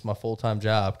make this my full-time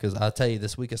job because I'll tell you,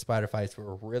 this week of spider fights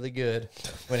were really good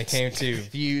when it came to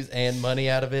views and money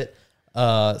out of it.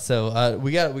 So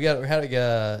we had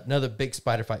another big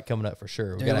spider fight coming up for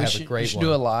sure. We gotta have a great one. We should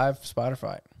do a live spider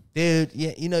fight. Dude,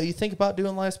 yeah, you know, you think about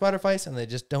doing live spider fights and they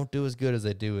just don't do as good as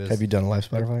they do. Have you done a live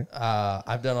spider fight?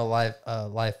 I've done a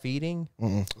live feeding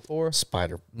before.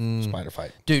 Spider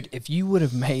fight. Dude, if you would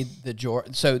have made the Joro,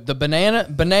 so the banana,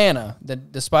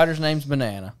 the spider's name's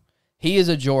Banana. He is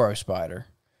a Joro spider.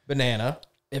 Banana.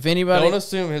 If anybody don't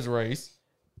assume his race,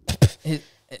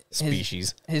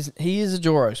 species. He is a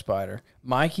Joro spider.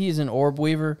 Mikey is an orb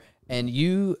weaver. And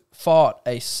you fought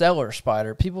a cellar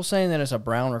spider. People saying that it's a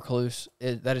brown recluse.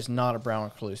 That is not a brown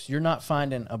recluse. You're not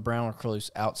finding a brown recluse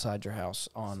outside your house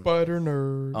on spider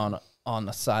nerd on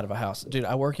the side of a house. Dude,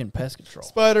 I work in pest control.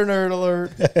 Spider nerd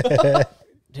alert.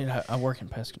 Dude, I work in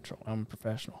pest control. I'm a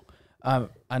professional. I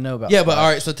know about. Yeah, but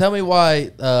all right. So tell me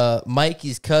why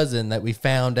Mikey's cousin that we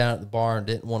found down at the barn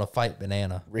didn't want to fight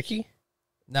Banana. Ricky?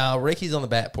 No, Ricky's on the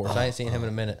back porch. I ain't seen him in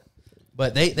a minute.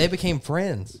 But they became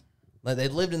friends. Like they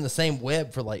lived in the same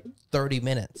web for like 30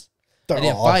 minutes. They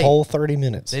didn't fight. A whole 30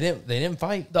 minutes. They didn't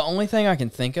fight. The only thing I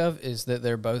can think of is that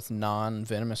they're both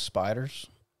non-venomous spiders.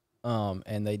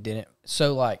 And they didn't.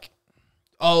 So like,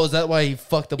 oh, is that why he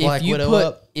fucked the Black Widow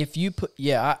up? If you put,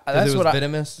 yeah, that's what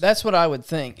venomous. That's what I would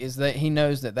think is that he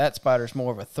knows that spider's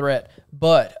more of a threat.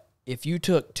 But if you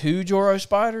took two Joro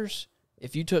spiders,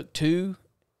 if you took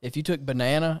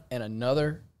Banana and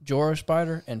another Joro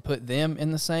spider and put them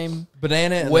in the same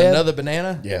banana and web, another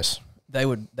banana, yes, they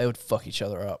would fuck each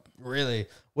other up. Really?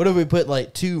 What if we put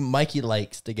like two Mikey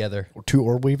Lakes together? Or two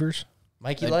orb weavers?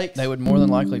 Mikey Lakes? They would more than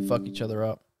likely fuck each other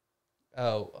up.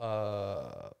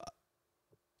 Oh,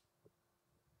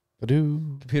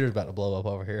 computer's about to blow up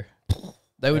over here.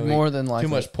 They would more than likely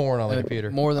too much porn on the computer.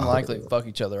 More than likely fuck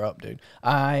each other up, dude.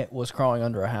 I was crawling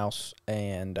under a house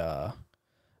and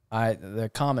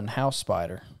the common house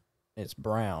spider. It's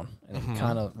brown, and it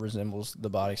kind of resembles the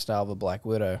body style of a Black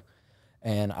Widow.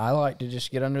 And I like to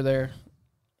just get under there,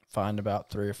 find about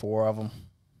 3 or 4 of them,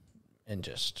 and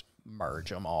just merge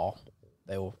them all.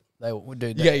 They will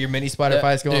do that. You got your mini spider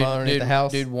fights going on underneath the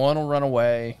house? Dude, one will run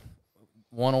away,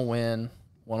 one will win,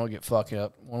 one will get fucked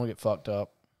up, one will get fucked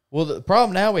up. Well, the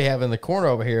problem now we have in the corner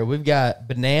over here, we've got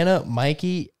Banana,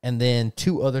 Mikey, and then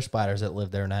 2 other spiders that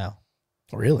live there now.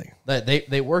 Really?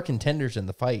 They were contenders in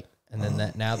the fight. And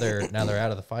then now they're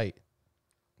out of the fight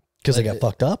because they got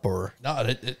fucked up, or no?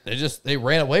 They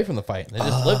ran away from the fight. They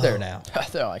just live there now.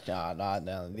 They're like,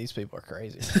 nah. These people are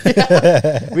crazy.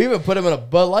 We even put them in a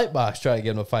Bud Light box trying to get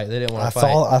them a fight. They didn't want to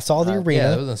fight. I saw the arena. Yeah,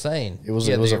 that was insane. It was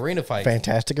the a arena fight.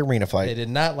 Fantastic arena fight. They did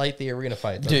not like the arena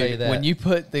fight. Dude, I'll tell you that. When you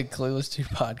put the Clueless 2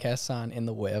 podcast sign in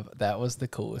the web, that was the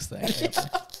coolest thing ever.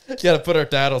 You got to put our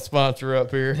title sponsor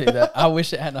up here. Dude, I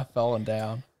wish it hadn't fallen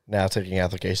down. Now taking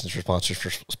applications for sponsors for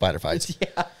spider fights.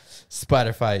 Yeah.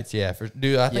 Spider fights, yeah.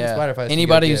 Dude, I think spider fights.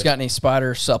 Anybody who's got any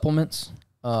spider supplements,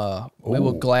 we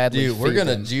will gladly. Dude, we're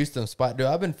gonna them. juice them Dude,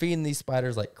 I've been feeding these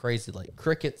spiders like crazy, like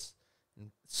crickets,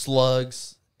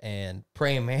 slugs, and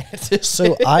praying mantis.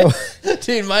 So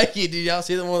dude, Mikey, did y'all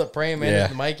see the one with the praying mantis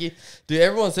and Mikey? Dude,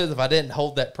 everyone says if I didn't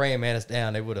hold that praying mantis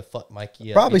down, they would have fucked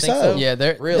Mikey up. Probably You think so. Yeah,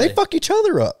 they're really. They fuck each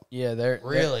other up. Yeah, they're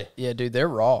Really? Yeah, dude, they're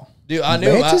raw. Dude, I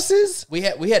knew Mantises? we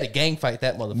had to gang fight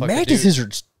that motherfucker. Mantises dude.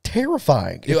 are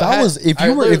terrifying. Dude,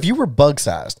 If you were bug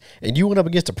sized and you went up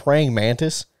against a praying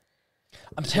mantis,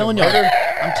 I'm telling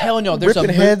y'all, there's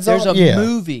Ripping heads there's off? a Yeah.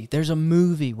 movie. There's a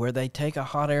movie where they take a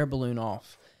hot air balloon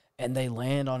off and they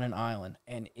land on an island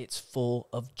and it's full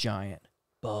of giant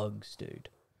bugs, dude.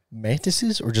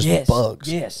 mantises or just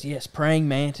bugs? Yes, praying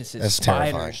mantises, That's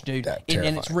spiders, terrifying. dude. That's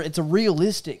And it's a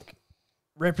realistic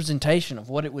representation of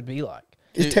what it would be like.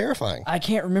 It's terrifying. I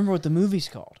can't remember what the movie's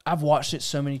called. I've watched it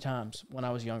so many times when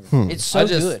I was younger. It's so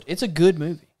good. It's a good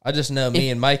movie. I just know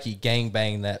me and Mikey gang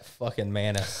banged that fucking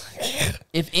mantis.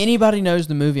 If anybody knows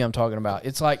the movie I'm talking about,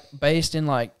 it's like based in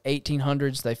like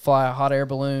 1800s. They fly a hot air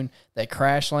balloon. They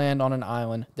crash land on an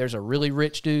island. There's a really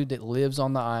rich dude that lives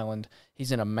on the island.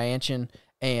 He's in a mansion,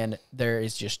 and there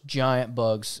is just giant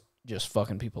bugs just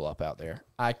fucking people up out there.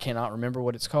 I cannot remember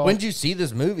what it's called. When did you see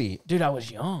this movie? Dude, I was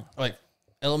young. Like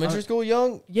elementary school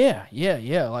young? Yeah,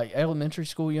 like elementary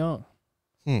school young.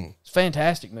 It's a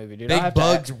fantastic movie, dude. Big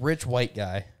bugs, rich white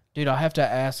guy. Dude, I have to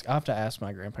ask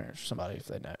my grandparents or somebody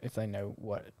if they know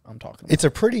what I'm talking about. It's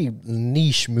a pretty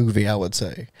niche movie, I would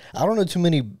say. I don't know too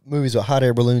many movies with hot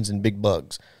air balloons and big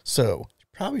bugs, so it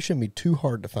probably shouldn't be too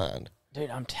hard to find.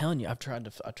 Dude, I'm telling you, I tried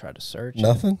to search.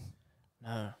 Nothing?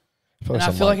 No. Probably And I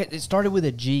something feel like it started with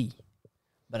a G,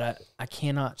 but I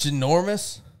cannot.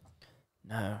 Ginormous?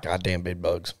 No. goddamn big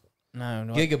bugs. No.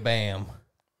 Gigabam.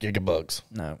 Gigabugs.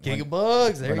 No.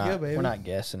 Gigabugs. There you go, baby. We're not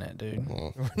guessing it, dude.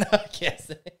 We're not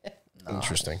guessing it.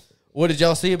 Interesting. What did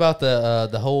y'all see about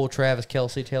the whole Travis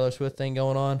Kelce Taylor Swift thing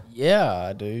going on?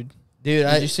 Yeah, dude. Dude,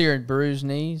 Did you see her bruised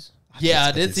knees?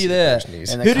 I did see that.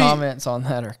 And the comments on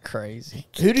that are crazy.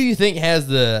 Who do you think has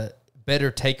the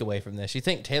better takeaway from this? You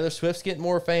think Taylor Swift's getting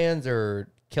more fans or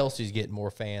Kelsey's getting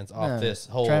more fans off this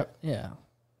whole?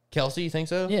 Kelsey, you think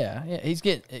so? Yeah. He's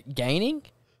gaining.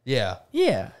 Yeah.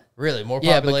 Yeah. Really, more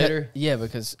popular?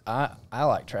 Because I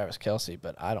like Travis Kelce,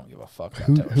 but I don't give a fuck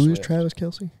about Taylor Who is Swift. Travis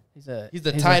Kelce? He's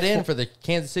the tight end for the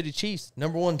Kansas City Chiefs.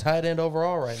 #1 tight end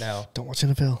overall right now. Don't watch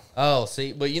NFL. Oh,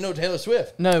 see, but you know Taylor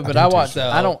Swift. No, but I watch. so.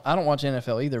 I don't watch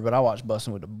NFL either, but I watch Bussin'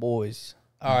 with the Boys.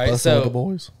 All right, Bustin' with so the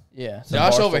boys. Yeah,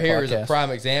 Josh over here is a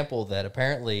prime example that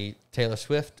apparently Taylor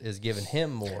Swift is giving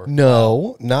him more.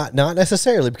 No, not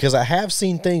necessarily, because I have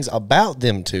seen things about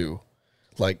them too,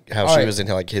 like how she was in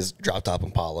like his drop top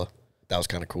Impala. That was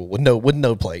kind of cool with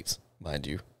no plates, mind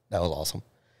you. That was awesome.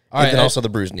 All and right, then also the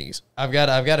bruised knees. I've got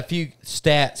a few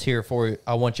stats here for you.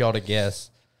 I want y'all to guess.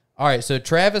 All right, so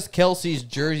Travis Kelce's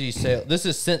jersey sale. This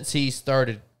is since he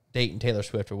started dating Taylor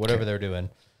Swift or whatever they're doing.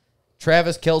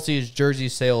 Travis Kelce's jersey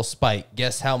sales spike.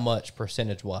 Guess how much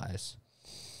percentage wise?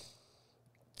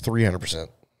 300%.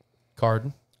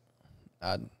 Carden?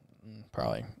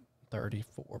 Probably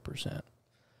 34%.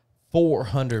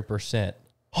 400%.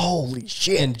 Holy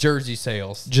shit! In jersey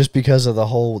sales. Just because of the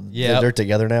whole, they're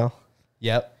together now.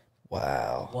 Yep.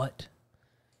 Wow. What?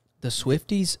 The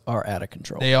Swifties are out of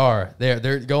control. They are.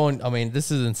 They're going. I mean,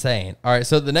 this is insane. All right.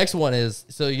 So the next one is.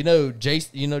 So Jason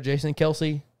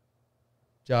Kelce,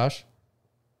 Josh.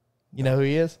 You know who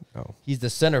he is? No. He's the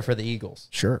center for the Eagles.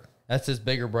 Sure. That's his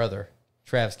bigger brother,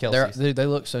 Travis Kelce. Dude, they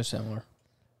look so similar.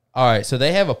 All right. So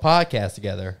they have a podcast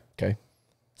together. Okay.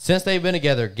 Since they've been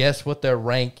together, guess what their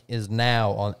rank is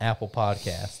now on Apple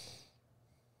Podcast?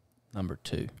 Number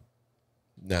 2.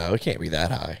 No, it can't be that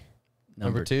high.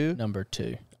 Number 2? Number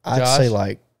 2. I'd Josh? say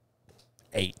like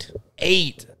 8.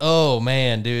 8. Oh,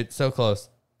 man, dude. So close.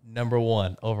 Number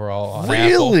 1 overall on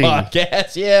Really? Apple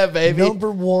Podcast. Yeah, baby.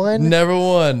 Number 1? Number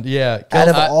 1. Yeah. Out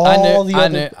of all the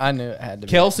other... I knew it had to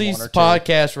be Kelsey's 1 or 2.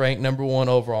 podcast ranked number 1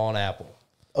 overall on Apple.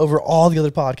 Over all the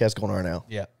other podcasts going on right now.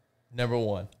 Yeah. Number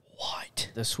 1. What?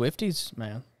 The Swifties,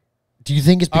 man. Do you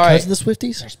think it's because of the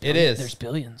Swifties? It is. There's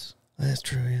billions. That's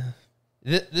true, yeah.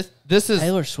 This is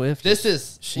Taylor Swift. This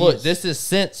is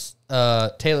since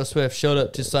Taylor Swift showed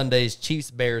up to Sunday's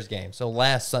Chiefs-Bears game. So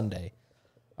last Sunday.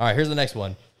 All right, here's the next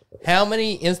one. How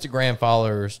many Instagram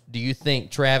followers do you think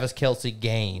Travis Kelce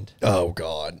gained? Oh,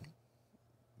 God.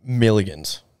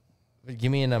 Millions.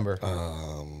 Give me a number.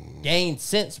 Gained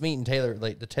since meeting Taylor,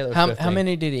 like the Taylor Swift How thing.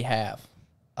 many did he have?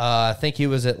 I think he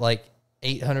was at like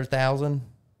 800,000.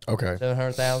 Okay.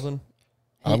 700,000.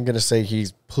 I'm gonna say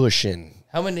he's pushing.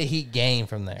 How many did he gain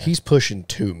from there? He's pushing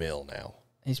 2 mil now.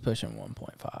 He's pushing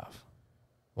 1.5.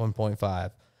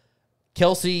 1.5.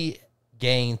 Kelsey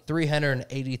gained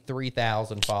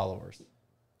 383,000 followers.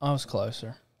 I was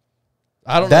closer.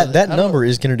 I don't know. That number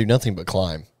is gonna do nothing but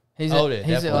climb. He's Oh, at, yeah,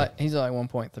 he's at definitely. like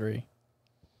 1.3.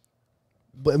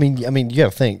 But I mean, you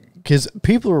got to think because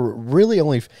people are really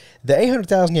only the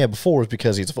 800,000 he had before was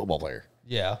because he's a football player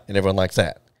Yeah. and everyone likes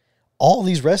that. All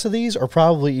these rest of these are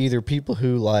probably either people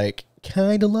who like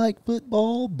kind of like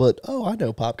football, but I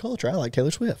know pop culture. I like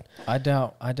Taylor Swift. I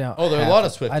doubt. Oh, there are a lot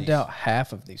of Swifties. I doubt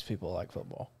half of these people like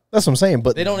football. That's what I'm saying.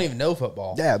 But They don't even know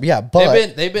football. yeah.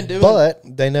 But They've been doing. But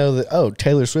they know that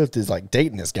Taylor Swift is like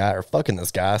dating this guy or fucking this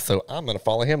guy, so I'm gonna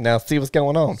follow him now, see what's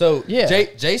going on. So Yeah.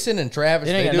 Jason and Travis,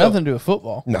 It ain't they got do nothing to do with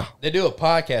football. No, they do a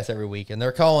podcast every week, and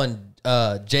they're calling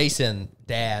Jason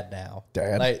Dad now.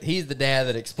 Dad? Like he's the dad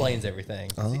that explains everything.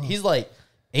 He's like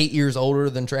 8 years older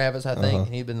than Travis, I think,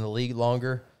 and he's been in the league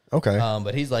longer. okay.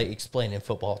 But he's like explaining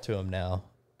football to him now.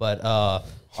 But all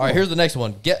right, here's the next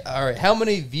one. All right, how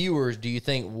many viewers do you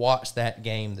think watched that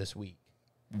game this week?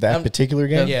 That particular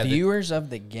game. Yeah, Viewers of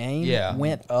the game Yeah.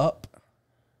 went up.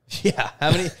 Yeah,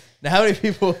 how many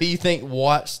people do you think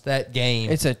watched that game?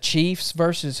 It's a Chiefs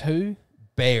versus who?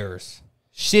 Bears,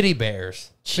 shitty Bears.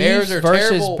 Chiefs Bears are versus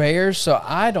terrible. Bears. So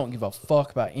I don't give a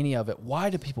fuck about any of it. Why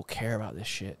do people care about this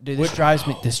shit? Dude, this drives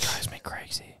me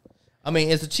crazy. I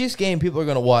mean, it's a Chiefs game. People are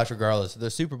going to watch regardless.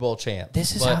 They're Super Bowl champs.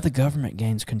 This is But- how the government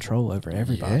gains control over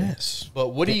everybody. Yes. But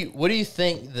what do you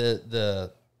think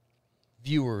the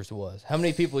viewers was? How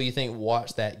many people you think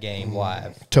watched that game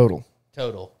live Total.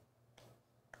 total?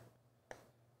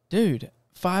 Dude,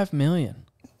 5 million.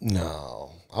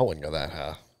 No, I wouldn't go that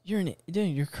high. Dude,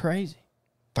 you're crazy.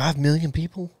 5 million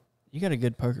people. You got a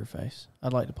good poker face.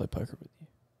 I'd like to play poker with you.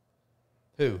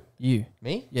 Who? You.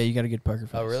 Me? Yeah, you got a good poker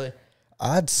face. Oh, really?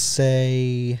 I'd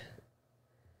say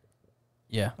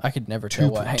Yeah, I could never tell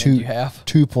what hand two- you have.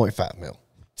 2.5 mil.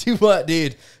 Too what,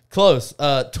 dude? Close.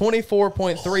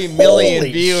 24.3 million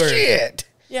Holy viewers. shit.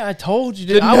 Yeah, I told you,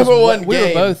 dude. The number one We were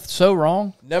game. both so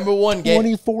wrong. Number one game.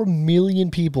 24 million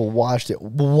people watched it.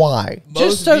 Why?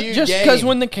 Most Just viewed because game.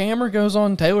 when the camera goes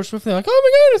on Taylor Swift, they're like, "Oh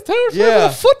my god, it's Taylor Swift at Yeah.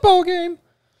 a football game."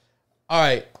 All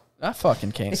right. I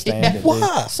fucking can't stand it, dude.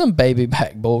 Why? Some baby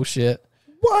back bullshit.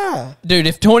 Why? Dude,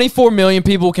 if 24 million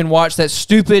people can watch that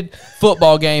stupid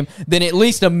football game, then at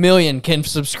least 1 million can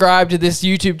subscribe to this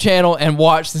YouTube channel and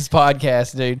watch this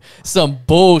podcast, dude. Some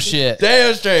bullshit.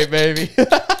 Damn straight, baby.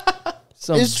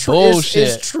 Some It's true. bullshit.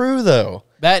 It's true though.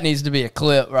 That needs to be a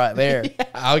clip right there.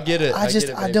 I'll get it. I get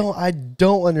it, baby.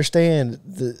 don't understand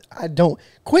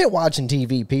quit watching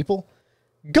TV, people.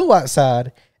 Go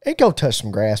outside and go touch some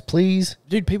grass, please.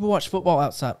 Dude, people watch football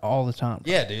outside all the time.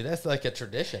 Yeah, dude. That's like a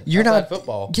tradition. You're Outside not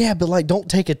football. Yeah, but like don't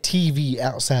take a TV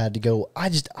outside to go.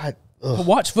 But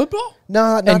watch football?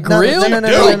 No, And grill? Play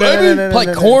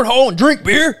cornhole and drink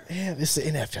beer? Yeah, it's the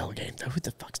NFL game though. Who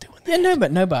the fuck's doing that? Yeah, no,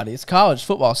 but nobody. It's college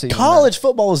football season. College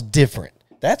football is different.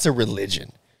 That's a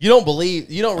religion. You don't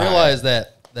realize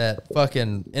that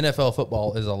fucking NFL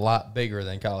football is a lot bigger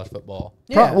than college football.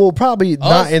 Yeah. Probably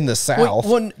not in the South.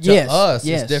 Yes, us, it's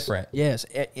yes, different. Yes,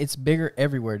 it's bigger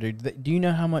everywhere, dude. Do you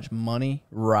know how much money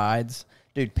rides?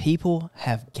 Dude, people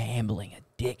have gambling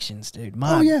addictions, dude.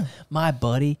 My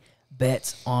buddy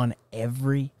bets on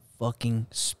every fucking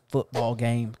football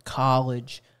game,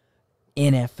 college,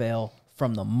 NFL,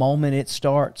 from the moment it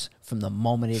starts, from the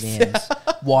moment it ends.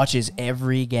 Watches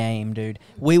every game, dude.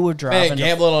 We were driving. Man,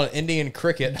 gambling on Indian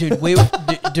cricket. Dude,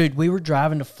 we were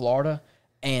driving to Florida,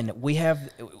 and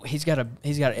he's got a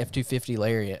F-250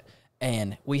 Lariat,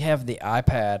 and we have the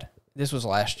iPad. This was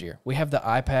last year. We have the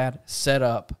iPad set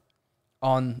up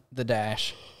on the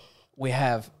dash. We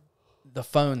have the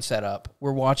phone set up.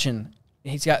 We're watching.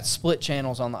 He's got split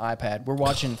channels on the iPad. We're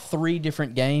watching 3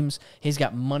 different games. He's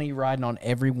got money riding on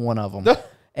every one of them.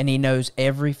 And he knows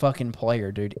every fucking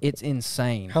player, dude. It's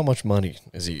insane. How much money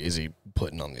is he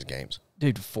putting on these games?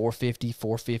 Dude,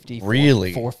 450.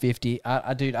 Really? 450.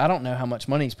 Dude, I don't know how much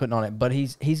money he's putting on it, but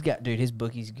he's got, dude, his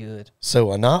bookie's good.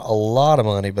 So not a lot of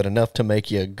money, but enough to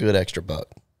make you a good extra buck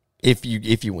if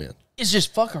you win. It's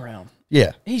just fuck around.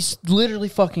 Yeah. He's literally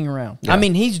fucking around. Yeah. I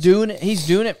mean, he's doing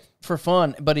it for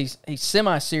fun, but he's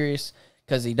semi-serious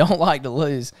because he don't like to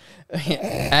lose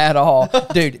at all.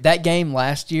 Dude, that game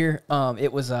last year,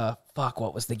 it was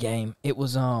what was the game? It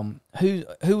was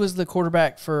who was the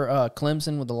quarterback for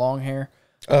Clemson with the long hair?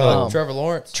 Trevor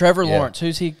Lawrence. Trevor Lawrence.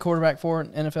 Who's he quarterback for in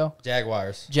NFL?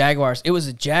 Jaguars. It was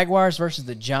the Jaguars versus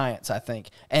the Giants, I think.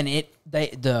 And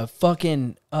the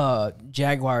fucking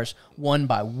Jaguars won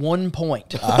by 1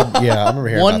 point. I remember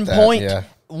hearing 1 about that. point Yeah.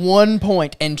 1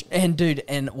 point, and dude,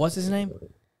 and what's his name?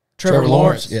 Trevor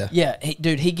Lawrence. Yeah.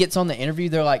 Dude, he gets on the interview.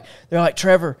 They're like,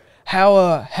 Trevor,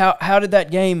 how did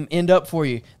that game end up for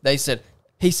you? He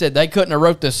said they couldn't have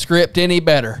wrote the script any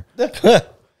better.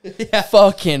 Yeah.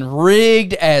 Fucking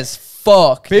rigged as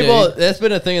fuck. People, dude. that's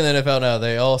been a thing in the NFL now.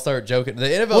 They all start joking. The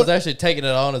NFL is actually taking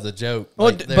it on as a joke.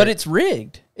 But it's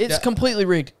rigged. It's completely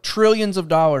rigged. Trillions of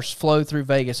dollars flow through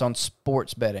Vegas on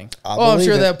sports betting. I'm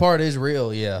sure that part is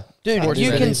real. Yeah, dude, sports you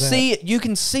betting. can see it. You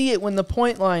can see it when the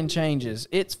point line changes.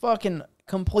 It's fucking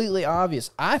completely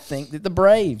obvious. I think that the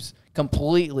Braves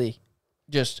completely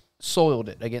just soiled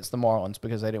it against the Marlins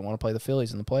because they didn't want to play the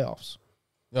Phillies in the playoffs.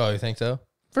 Oh, you think so?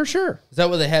 For sure. Is that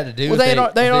what they had to do? Well, they had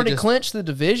already clinched the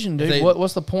division, dude.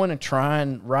 What's the point of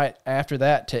trying right after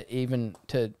that to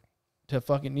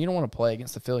fucking? You don't want to play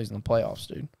against the Phillies in the playoffs,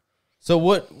 dude. So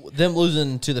what? Them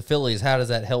losing to the Phillies, how does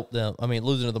that help them? I mean,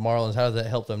 losing to the Marlins, how does that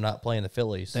help them not playing the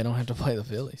Phillies? They don't have to play the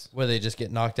Phillies. Where they just get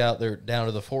knocked out, they're down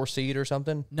to the 4 seed or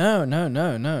something. No.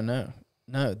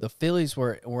 The Phillies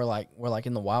were like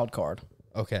in the wild card.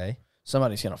 Okay.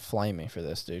 Somebody's gonna flame me for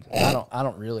this, dude. I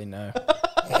don't really know.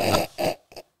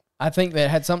 I think that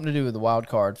had something to do with the wild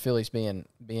card. Phillies being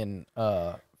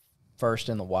first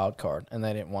in the wild card, and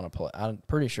they didn't want to play. I'm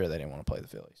pretty sure they didn't want to play the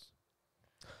Phillies.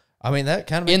 I mean, that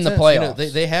kind of makes in the sense. playoffs. You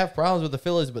know, they have problems with the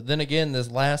Phillies, but then again, this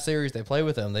last series they play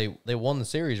with them, they won the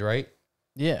series, right?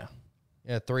 Yeah.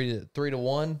 Yeah,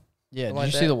 3-1. Yeah. Did like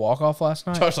you that. see the walk-off last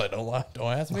night? Josh, like, don't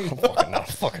ask me.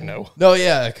 Fucking no. No,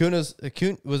 yeah, Acuna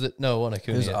was it? No, it wasn't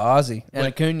Acuna. It was Ozzy, and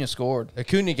Acuna scored.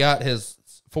 Acuna got his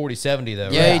 40-70 though.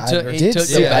 Yeah, right?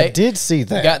 I did see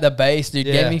that. He got the base, dude.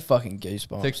 Yeah. Gave me fucking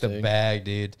goosebumps. Took the dude. bag,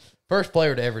 dude. First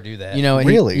player to ever do that. You know,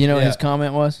 Really? what Yeah. his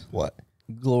comment was? What?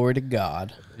 Glory to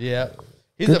God. Yeah.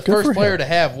 He's Good- the good first for player him. to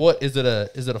have what is it a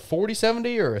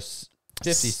 40-70 or a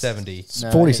 50-70?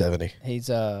 No, 40-70. He's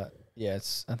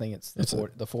I think it's the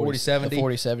 40-70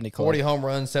 40-70 club. 40 home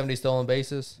runs, 70 stolen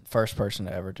bases. First person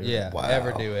to ever do Yeah, it. Wow.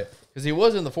 ever do it. Because he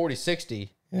was in the 40-60,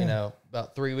 you know,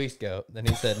 about 3 weeks ago. Then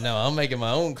he said, no, I'm making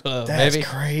my own club, That's baby.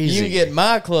 crazy. You can get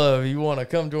my club if you want to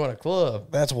come join a club.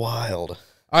 That's wild.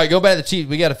 All right, go back to the Chiefs.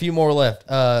 We got a few more left.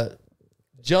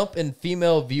 Jump in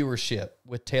female viewership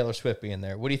with Taylor Swift being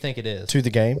there. What do you think it is? To the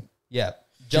game. Yeah.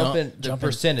 Jump in jump in.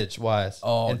 percentage-wise.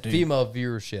 Oh, and dude. female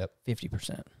viewership.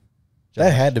 50%.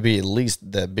 That had to be at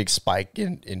least the big spike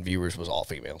in viewers was all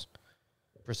females.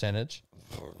 Percentage.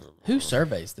 Who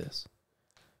surveys this?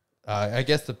 I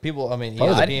guess the people, I mean,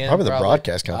 Probably, ESPN, probably the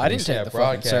broadcast companies. I didn't take Yeah, the fucking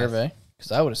broadcast. survey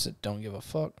because I would have said, "Don't give a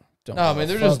fuck." Don't No, I give mean, a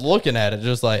they're fuck. just looking at it,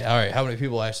 just like, all right, how many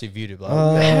people actually viewed it? Blah, blah,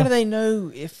 blah. But how do they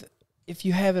know if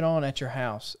you have it on at your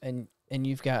house and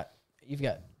you've got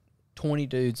 20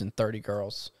 dudes and 30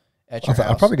 girls at your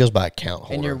house, It probably goes by account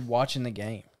holder. and you're watching the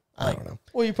game? I don't know.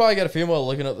 Well, you probably got a female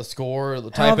looking up the score, How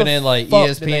typing the in like fuck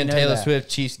do they ESPN, know Taylor that? Swift,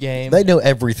 Chiefs game. They know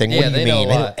everything. Yeah, What do they you know mean? a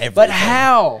They know lot. everything. But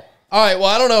how? All right, well,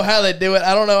 I don't know how they do it.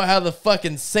 I don't know how the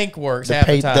fucking sync works half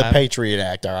the time. The Patriot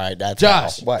Act. All right, that's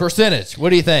Josh, how. What? percentage. What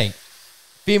do you think?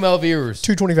 Female viewers.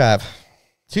 225.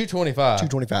 225.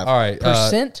 225. All right.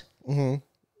 Percent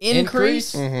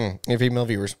increase? In female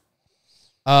viewers.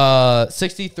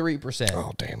 63%.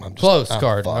 Oh damn! I'm just, Close I'm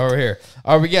card fucked. over here.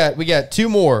 All right, we got 2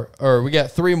 more, or we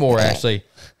got 3 more actually.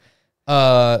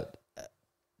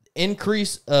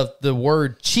 Increase of the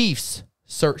word Chiefs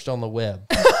searched on the web.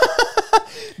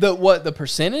 The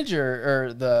percentage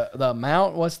or the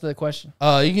amount? What's the question?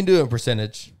 You can do it in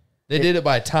percentage. They did it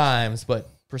by times, but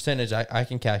percentage I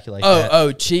can calculate.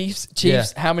 that. Chiefs. Yeah.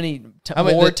 How many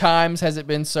many- more times has it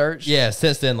been searched? Yeah,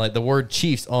 since then, like the word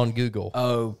Chiefs on Google.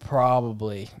 Oh,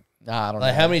 probably. I don't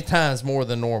Like know. how many times more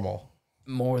than normal?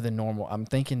 More than normal. I'm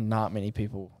thinking not many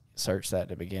people search that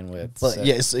to begin with. But so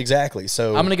yes, exactly.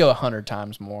 So I'm gonna go 100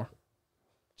 times more.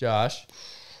 Josh,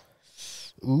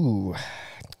 ooh,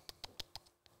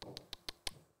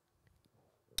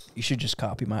 You should just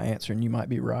copy my answer, and you might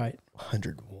be right.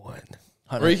 101.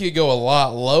 or you could go a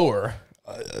lot lower.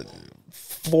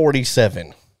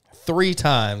 47. 3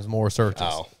 times more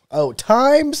searches. Oh,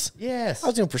 times? Yes. I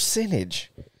was doing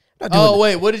percentage. Oh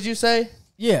wait, what did you say?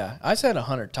 Yeah, I said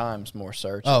 100 times more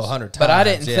searches. Oh, 100 But I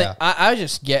times, didn't think. I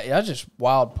just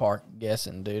wild park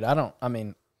guessing, dude. I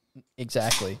mean,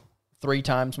 exactly 3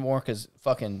 times more because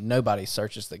fucking nobody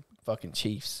searches the fucking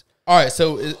Chiefs. All right,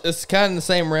 so it's kind of in the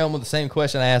same realm with the same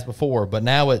question I asked before, but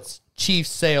now it's Chiefs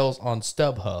sales on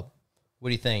StubHub. What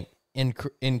do you think?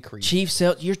 Increase. Chiefs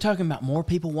sales. You're talking about more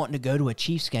people wanting to go to a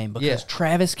Chiefs game because Yeah.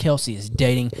 Travis Kelce is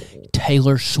dating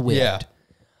Taylor Swift. Yeah.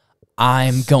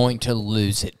 I'm going to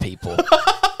lose it, people.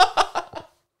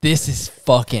 This is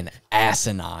fucking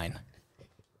asinine.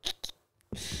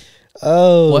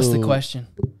 Oh. What's the question?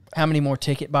 How many more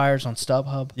ticket buyers on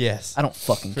StubHub? Yes. I don't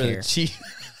fucking For the care. Chiefs.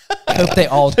 I hope they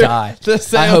all die. The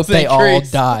sales I hope they all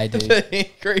increase. die, dude. The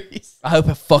increase. I hope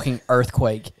a fucking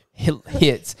earthquake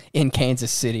hits in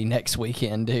Kansas City next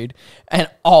weekend, dude. And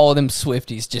all of them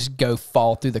Swifties just go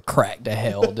fall through the crack to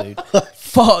hell, dude.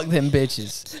 Fuck them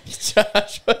bitches.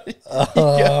 Josh, what you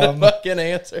got a fucking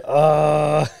answer.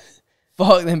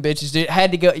 Fuck them bitches, dude.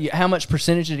 Had to go. How much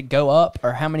percentage did it go up,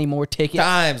 or how many more tickets?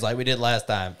 Times like we did last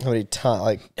time. How many times?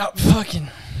 Like Fucking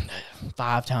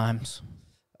 5 times.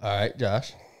 All right,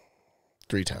 Josh.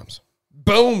 3 times.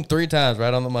 Boom, 3 times,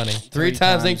 right on the money. 3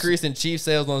 times times. increase in Chiefs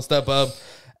sales on StubHub,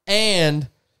 and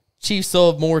Chiefs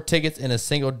sold more tickets in a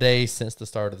single day since the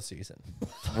start of the season.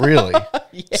 Really?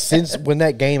 Since when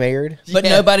that game aired? But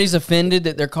Yeah. nobody's offended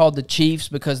that they're called the Chiefs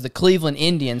because the Cleveland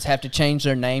Indians have to change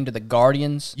their name to the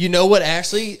Guardians. You know what?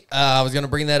 Actually, I was going to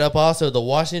bring that up also. The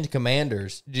Washington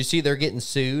Commanders, did you see they're getting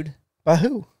sued? By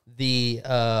who? The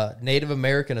Native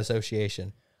American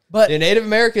Association. But The Native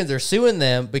Americans are suing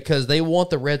them because they want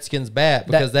the Redskins back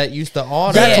because that used to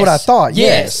honor. That's what I thought.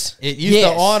 Yes. It used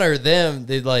to honor them.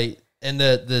 They like, and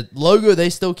the logo they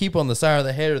still keep on the side of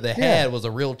the head or they had was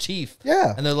a real chief.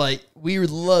 Yeah. And they're like, we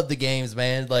love the games,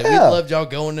 man. Like we Yeah. loved y'all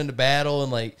going into battle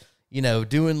and like, you know,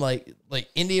 doing like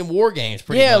Indian war games.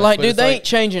 Pretty much. like, But dude, it's they like, ain't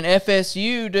changing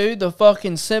FSU, dude. The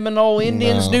fucking Seminole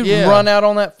Indians, dude, Yeah. run out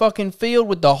on that fucking field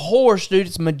with the horse, dude.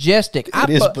 It's majestic. It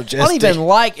is I don't majestic. even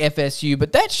like FSU,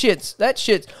 but that shit's.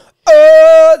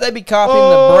 They be copying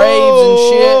the Braves and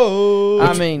shit.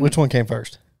 I mean, Which one came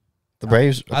first? The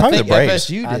Braves? I Probably think the Braves.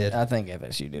 FSU did. I think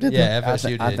FSU did it. Yeah, I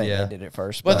FSU I did, think yeah. they did it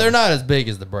first. But they're not as big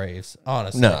as the Braves,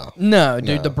 honestly. No.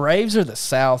 dude. The Braves are the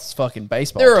South's fucking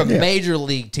baseball They're a team. major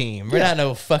league team. We're not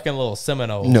no fucking little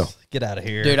Seminoles. No. Get out of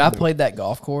here. Dude, I played that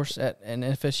golf course at an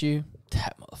FSU.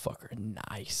 That motherfucker,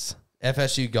 nice.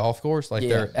 FSU golf course, like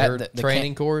Yeah, their at the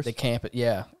training course. The camp,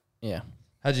 yeah.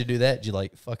 How'd you do that? Did you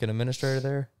like fucking administrator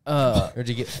there? Or did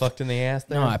you get fucked in the ass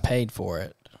there? No, I paid for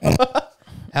it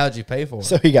How'd you pay for it?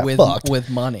 So he got fucked. with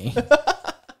money.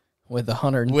 With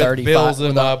 $135 With bills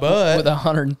in my butt. with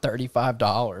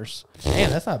 $135. Man,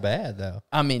 that's not bad though.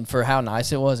 I mean, for how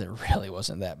nice it was, it really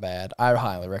wasn't that bad. I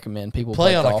highly recommend people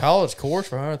Play on golf. a college course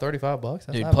for $135. That's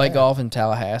Dude, not play bad. golf in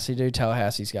Tallahassee, dude.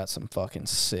 Tallahassee's got some fucking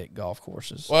sick golf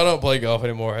courses. Well, I don't play golf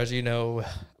anymore, as you know.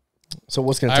 So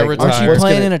what's going I to take? retired. Aren't you what's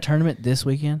playing gonna- in a tournament this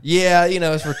weekend? Yeah, you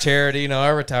know, it's for charity. You know, I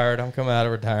retired. I'm coming out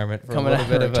of retirement for Coming a out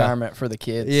little of bit of retirement for the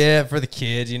kids. yeah, for the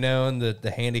kids, you know, and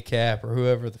the handicap or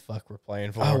whoever the fuck we're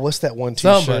playing for. Oh, what's that one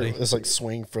T-shirt? Somebody. It's like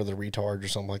swing for the retard or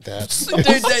something like that. Dude,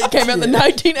 that came out in the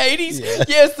 1980s.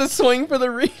 Yes, the swing for the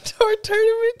retard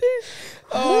tournament, dude.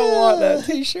 Oh, I want that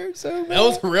T-shirt so bad. That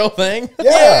was a real thing.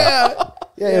 Yeah.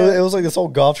 Yeah, it was like this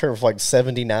old golf tournament for like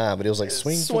 79, but it was like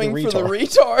swing for the retard.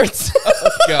 retards.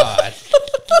 God.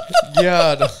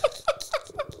 God.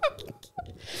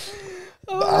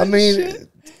 I mean,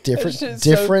 different shit's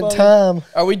so funny. time.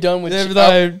 Are we done with?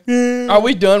 Yeah, Are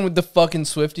we done with the fucking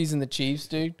Swifties and the Chiefs,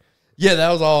 dude? that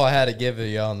was all I had to give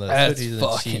you on the That's Swifties and the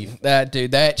fucking Chiefs. that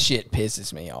dude. That shit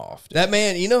pisses me off. Dude. That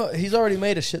man, you know, he's already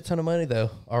made a shit ton of money though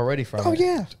already from Oh it.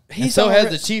 yeah. And so has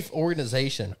the Chief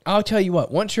organization. I'll tell you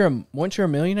what. Once you're a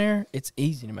millionaire, it's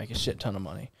easy to make a shit ton of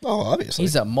money. Oh, obviously.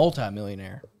 He's a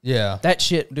multi-millionaire. Yeah. That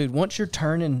shit, dude. Once you're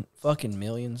turning fucking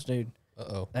millions, dude,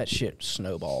 Uh-oh. that shit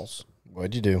snowballs.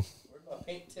 What'd you do? Where'd my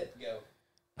paint tip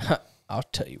go? I'll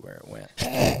tell you where it went.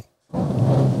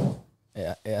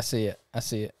 Yeah, I see it.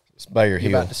 It's by your You're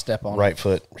heel. about to step on right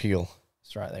foot heel.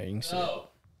 It's right there. You can see Oh.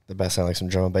 The bass sound like some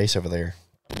drum and bass over there.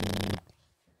 it.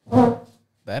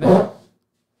 That is.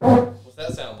 What's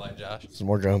that sound like, Josh? Some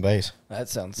more drum and bass. That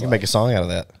sounds You can like. make a song out of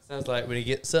that. Sounds like when you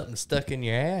get something stuck in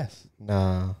your ass.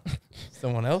 Nah.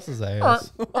 Someone else's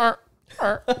ass.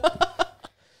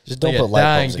 Just don't Like a put light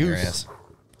dying bulbs in your goose. ass.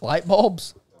 Light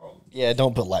bulbs. Yeah,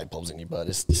 don't put light bulbs in your butt.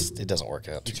 It's just, it doesn't work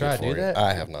out. You too try good to do for you. that?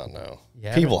 I have not, no. You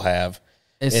People have.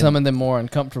 It's And some of the more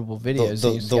uncomfortable videos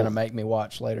the- he's the- gonna make me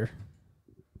watch later.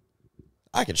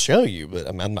 I could show you, but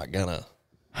I'm not gonna.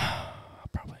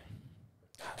 Probably.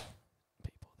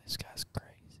 People, this guy's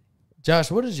crazy.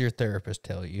 Josh, what does your therapist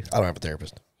tell you? I don't have a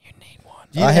therapist. You need one.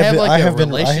 Do you I have, have been- like I a have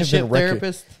been- I have been relationship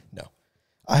therapist? No.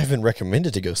 I have been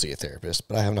recommended to go see a therapist,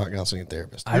 but I have not gone see a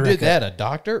therapist. Who did that? A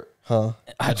doctor? Huh?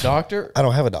 A doctor? I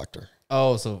don't have a doctor.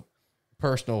 Oh, so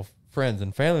personal friends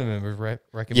and family members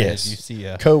recommended Yes. you see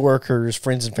a... Co-workers,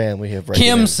 friends, and family have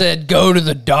recommended. Kim said, "Go to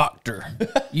the doctor.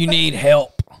 You need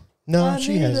help." No,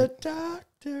 she hasn't.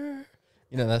 doctor.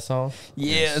 You know that song?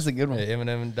 Yeah, that's a good one. Yeah,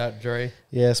 Eminem and Dr. Dre.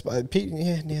 Yes, but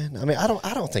yeah. I mean, I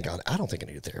don't think I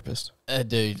need a therapist.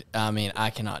 Dude, I mean, I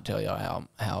cannot tell y'all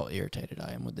how irritated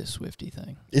I am with this Swiftie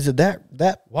thing. Is it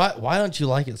that Why don't you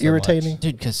like it so irritating? much?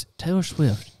 Dude, because Taylor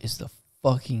Swift is the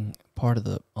fucking part of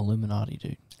the Illuminati,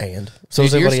 dude. And so Dude,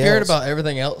 is you're everybody scared else. about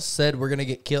everything else said we're going to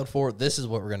get killed for. This is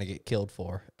what we're going to get killed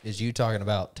for, is you talking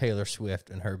about Taylor Swift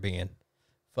and her being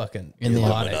fucking In the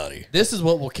demonic. Illuminati. This is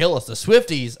what will kill us. The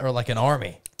Swifties are like an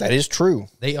army. That is true.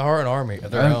 They are an army of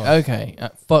their own. Okay,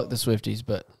 fuck the Swifties,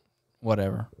 but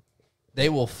whatever. They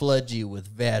will flood you with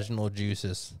vaginal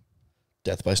juices.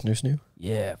 Death by Snoo Snoo.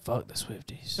 Yeah, fuck the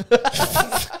Swifties.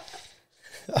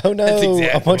 Oh no, That's exactly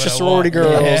a bunch what of I sorority want.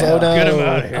 girls. Yeah, Oh no, get 'em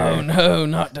out of here. Oh no,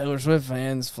 not Taylor Swift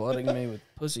fans flooding me with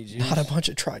pussy juice. Not a bunch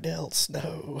of Tridels.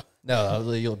 No.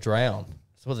 No, you'll drown.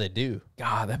 That's what they do.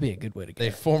 God, that'd be a good way to They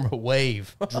get form a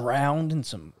wave. drowned in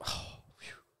some.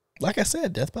 Like I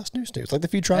said, Death by Snoo Snoo. It's like the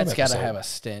Futurama That's got to episode. have a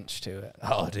stench to it.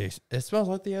 Oh, dude. It smells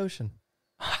like the ocean.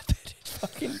 It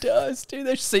fucking does, dude.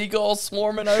 There's seagulls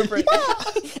swarming over it.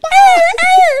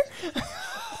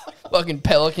 Fucking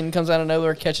pelican comes out of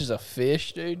nowhere, catches a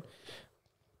fish, dude.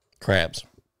 Crabs.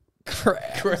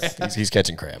 Crabs. He's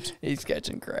catching crabs. He's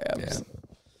catching crabs.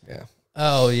 Yeah.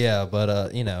 Oh, yeah.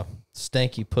 But,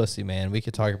 stanky pussy, man. We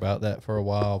could talk about that for a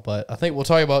while. But I think we'll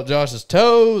talk about Josh's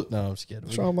toes. No, I'm just kidding.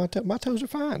 What's wrong with my toes are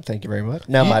fine. Thank you very much.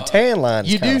 Now my tan line.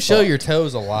 You do show your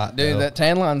toes a lot, Dude, though. that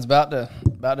tan line's about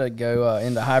to go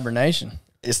into hibernation.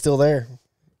 It's still there.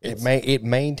 It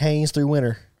maintains through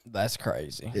winter. That's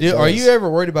crazy. Dude, are you ever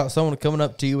worried about someone coming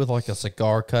up to you with like a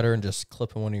cigar cutter and just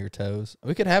clipping one of your toes?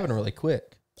 We could have it really quick.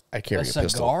 I carry A a pistol.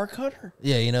 cigar cutter?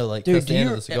 Yeah, like Dude, that's the end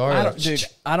of the cigar.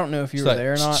 I don't know if you It's were like,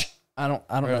 there or not. I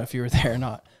don't know if you were there or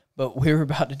not. But we were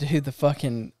about to do the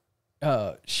fucking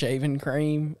shaving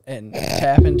cream and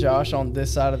tapping Josh on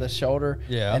this side of the shoulder,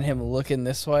 Yeah. and him looking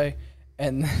this way,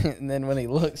 and then when he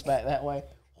looks back that way,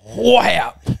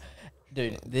 whap!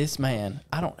 Dude, this man,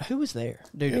 who was there?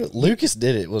 Dude, Lucas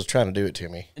did it. Was trying to do it to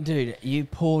me. dude, you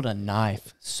pulled a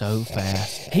knife so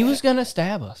fast. He was gonna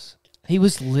stab us. He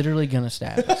was literally gonna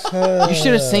stab us. You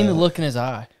should have seen the look in his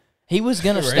eye. He was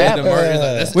gonna stab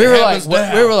us. We were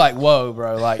like, whoa,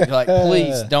 bro, like,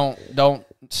 please don't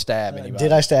stab anybody.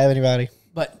 Did I stab anybody?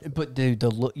 But dude, the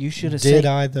look you should have. Did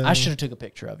I though? I should have took a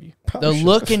picture of you. Probably The should've.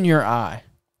 look in your eye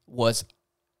was,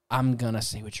 I'm gonna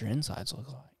see what your insides look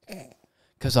like.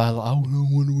 Because I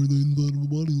wonder what the inside of a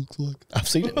body looks like. I've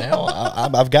seen it now.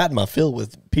 I've gotten my fill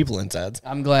with people insides.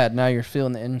 I'm glad now you're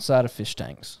feeling the inside of fish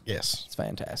tanks. Yes. It's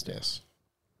fantastic. Yes.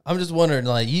 I'm just wondering,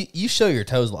 like, you show your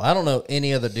toes a lot. I don't know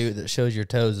any other dude that shows your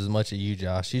toes as much as you,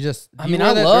 Josh. You just, I you mean, wear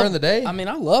I that love during the day. I mean,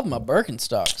 I love my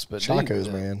Birkenstocks, but dude,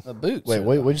 Chacos, man. the boots. Wait,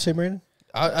 what'd you say, Brandon?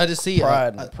 I just see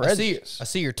Pride and I prejudice.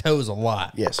 see your toes a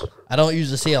lot. Yes. I don't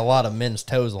usually see a lot of men's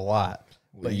toes a lot,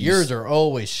 but yours are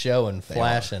always showing,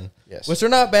 flashing. Yes. Which are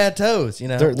not bad toes.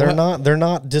 They're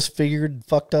not disfigured,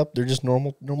 fucked up. They're just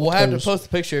normal. We'll have to post a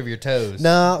picture of your toes.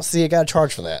 No, see, I got to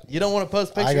charge for that. You don't want to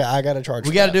post a picture. I got to charge.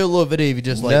 We for got to that. do a little video of you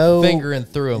just like No. fingering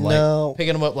through them, No. like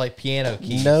picking them up like piano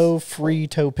keys. No free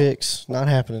toe picks. Not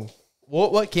happening.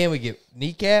 What can we get?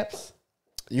 Kneecaps?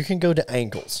 You can go to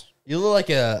ankles. You look like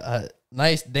a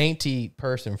nice dainty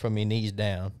person from your knees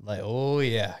down. Like, oh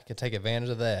yeah, I can take advantage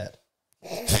of that.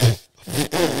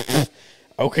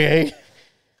 Okay.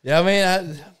 Yeah, I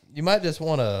mean, you might just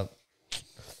want to.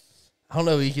 I don't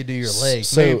know. You could do your legs.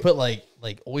 So- Maybe put like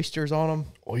oysters on them.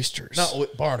 Oysters. Not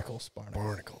barnacles.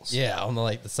 barnacles. Yeah, on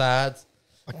the sides.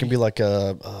 I can be like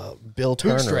a Bill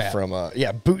Turner Bootstrap. from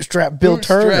Bootstrap Bill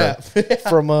Turner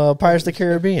from Pirates of the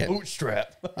Caribbean.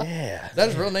 Bootstrap. Yeah.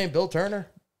 That's his real name, Bill Turner.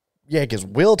 Yeah, because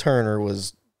Will Turner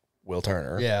was Will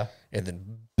Turner. Yeah, And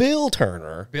then Bill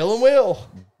Turner Bill and Will.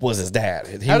 was his dad.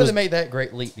 He How did was they make that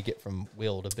great leap to get from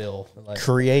Will to Bill? Like,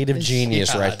 creative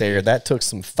genius Yeah, right there. dude. That took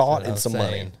some thought that's and some what I'm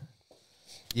money.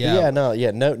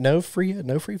 saying. No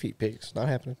free feet pigs. Not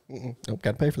happening. Nope,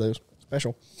 got to pay for those.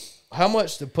 Special. How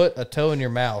much to put a toe in your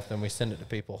mouth and we send it to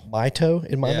people? My toe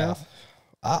in my Yeah. mouth?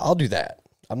 I'll do that.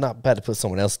 I'm not about to put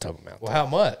someone else's toe in my mouth. Well, how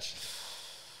much?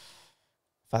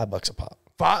 $5 a pop.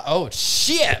 Oh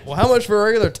shit! Well, how much for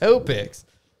regular toe picks?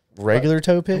 Regular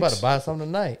toe I'm picks? about to buy some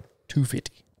tonight.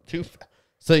 $2.50.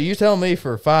 So you tell me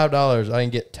for $5 I can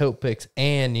get toe picks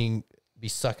and you can be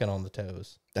sucking on the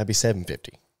toes? That'd be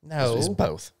 $7.50. No, It's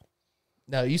both.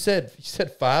 no. You said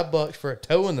 $5 for a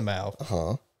toe in the mouth.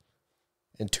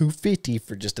 And $2.50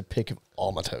 for just a pick of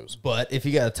all my toes. But if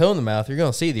you got a toe in the mouth, you're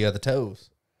gonna see the other toes.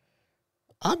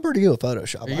 I'm pretty good with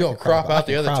Photoshop. Are you gonna crop out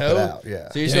the other toe? Yeah.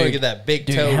 So you're just gonna get that big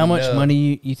toe. Dude, how much nub.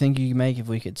 money you think you could make if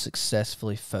we could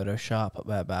successfully Photoshop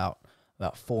about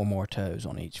 4 more toes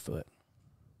on each foot?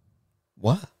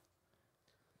 What?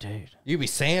 Dude. You be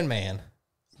Sandman.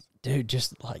 Dude,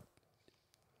 just like,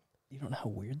 you don't know how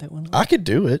weird that one looks? I could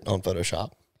do it on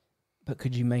Photoshop. But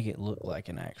could you make it look like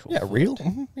an actual Yeah, foot? real.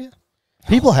 Yeah.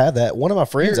 People have that. One of my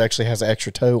friends actually has an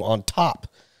extra toe on top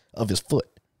of his foot.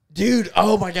 Dude,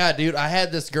 oh my God, dude. I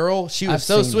had this girl. She was I've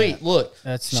so seen sweet. that. Look.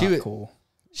 That's she not was, cool.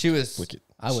 She was... Wicked.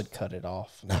 I would cut it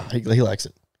off. No, he likes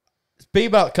it. Speak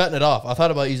about cutting it off. I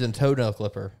thought about using a toenail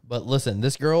clipper. But listen,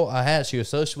 this girl I had, she was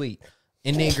so sweet.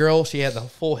 Indian girl. She had the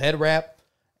full head wrap.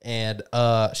 And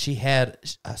she had,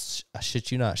 I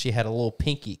shit you not, she had a little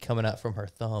pinky coming out from her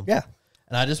thumb. Yeah.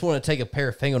 And I just want to take a pair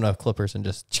of fingernail clippers and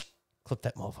just clip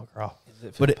that motherfucker off.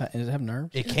 Does But it have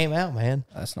nerves? it came out, man.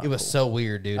 That's not It was cool. so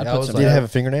weird, dude. I'd I put was some- like, Did it have a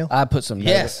fingernail? I put some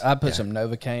Yes. I put some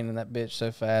Novocaine in that bitch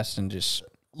so fast and just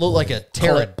looked like a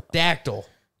pterodactyl.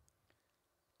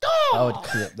 I would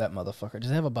clip that motherfucker. Does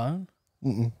it have a bone?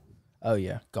 Mm-mm. Oh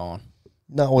yeah, gone.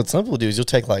 No, what some people do is you'll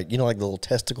take like, you know, like the little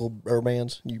testicle rubber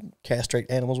bands you castrate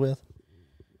animals with?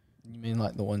 You mean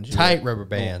like the ones you Tight rubber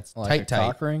bands. like a tight.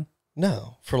 cock ring?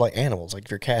 No, for like animals. Like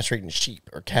if you're castrating sheep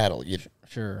or cattle,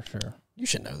 Sure. you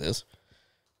should know this.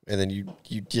 And then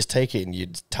you just take it and you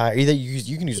tie. Either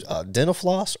you can use dental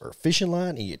floss or fishing line,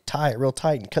 and you tie it real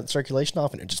tight and cut the circulation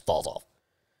off, and it just falls off.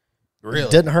 Really?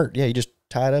 It doesn't hurt. Yeah, you just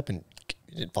tie it up and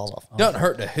it falls off. Doesn't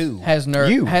hurt to who? Has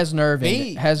nerve. You. Has nerve in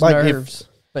Me. it. Has Like if- nerves,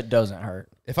 but doesn't hurt.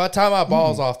 If I tie my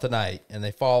balls off tonight and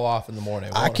they fall off in the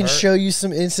morning, I won't it can hurt? show you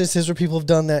some instances where people have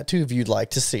done that too, if you'd like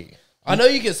to see. I know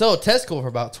you can sell a testicle for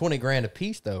about 20 grand a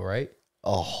piece, though, right?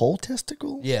 A whole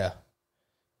testicle? Yeah.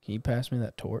 Can you pass me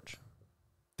that torch?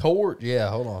 Torch. Yeah,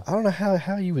 hold on. I don't know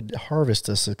how you would harvest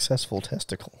a successful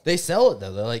testicle. They sell it,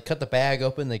 though. They like cut the bag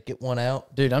open, they get one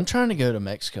out. Dude, I'm trying to go to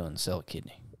Mexico and sell a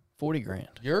kidney. 40 grand.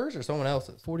 Yours or someone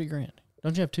else's? 40 grand.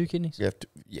 Don't you have two kidneys?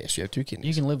 Yes, you have two kidneys.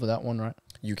 You can live without one, right?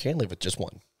 You can live with just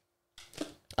one.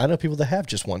 I know people that have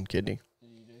just one kidney.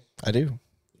 I do.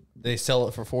 They sell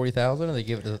it for 40,000 and they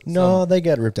give it to No, some they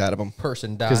got ripped out of them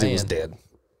person dying. because it was dead.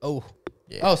 Oh.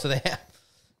 Yeah. Oh, so they have...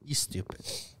 You stupid.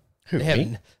 Who, They have,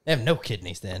 me? they have no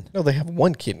kidneys then. No, they have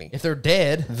one kidney. If they're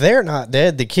dead... They're not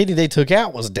dead. The kidney they took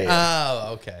out was dead.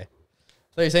 Oh, okay.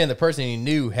 So you're saying the person you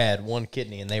knew had one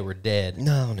kidney and they were dead.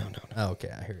 No. Oh, okay,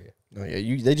 I hear you. No,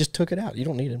 yeah, they just took it out. You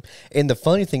don't need them. And the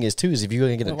funny thing is, too, is if you're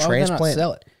going to get a Why would they not transplant,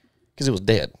 sell it? because it was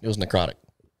dead. It was necrotic.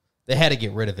 They had to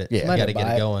get rid of it. Yeah. They got to Somebody get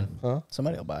buy it it. going.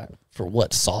 Somebody will buy it. For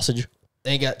what? Sausage?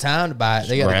 They ain't got time to buy it.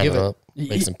 They got to Grind give it. up,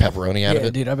 make some pepperoni out of Yeah,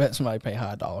 it. dude, I bet somebody pay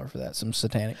high dollar for that. Some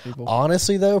satanic people.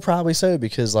 Honestly, though, probably so,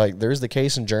 because like there's the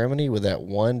case in Germany with that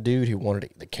one dude who wanted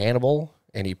the cannibal,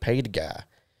 and he paid the guy.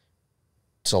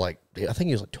 So like, I think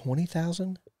he was like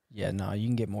 20,000. Yeah, no, you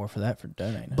can get more for that for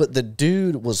donating. But the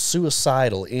dude was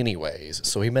suicidal anyways,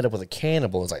 so he met up with a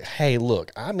cannibal and was like, hey, look,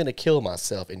 I'm going to kill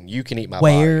myself and you can eat my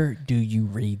body. Where do you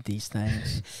read these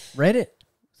things? Reddit?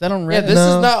 Is that on Reddit? Yeah, this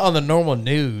No. is not on the normal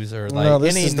news or like No,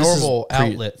 any normal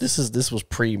outlet. This was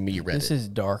pre-me Reddit. This is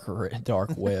dark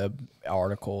web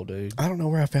article, dude. I don't know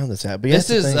where I found this at, but This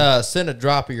that's the is thing. send a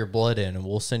drop of your blood in and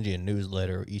we'll send you a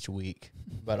newsletter each week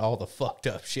about all the fucked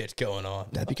up shit going on.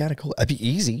 That'd be kind of cool. That'd be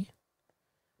easy.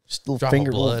 Just a little Drop of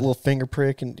finger, blood. little finger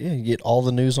prick, and yeah, you get all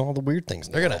the news on all the weird things.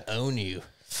 They're now. going to own you.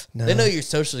 No. They know your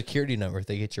social security number if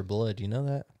they get your blood. You know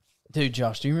that? Dude,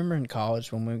 Josh, do you remember in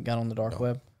college when we got on the dark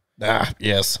web?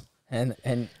 Yes. And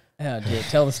dude,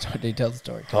 tell the story. Dude, tell the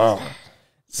story.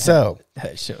 So,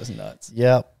 That shit was nuts.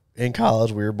 yep. In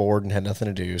college, we were bored and had nothing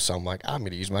to do. So I'm like, I'm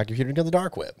going to use my computer to go to the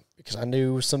dark web because I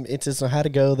knew some instances on how to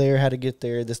go there, how to get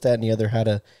there, this, that, and the other, how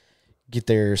to get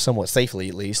there somewhat safely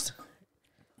at least.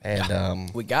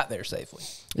 And We got there safely.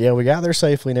 yeah, we got there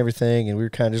safely and everything, and we were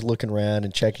kind of just looking around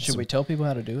and checking. Should we tell people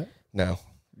how to do it? No.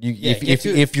 Yeah,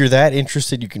 If you're that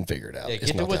interested, you can figure it out. Yeah, It's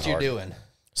get to not what that you're hard. doing.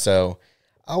 So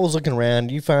I was looking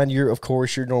around. You find of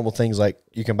course, your normal things like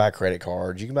you can buy credit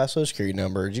cards, you can buy social security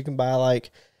numbers, you can buy like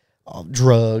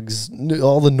drugs,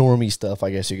 all the normie stuff,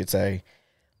 I guess you could say.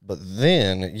 But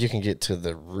then you can get to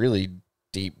the really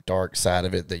deep, dark side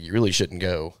of it that you really shouldn't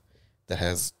go that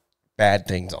has bad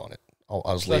things on it.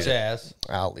 I'll just leave Such it. as.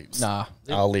 I'll leave. Nah.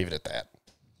 I'll leave it at that.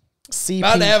 CP.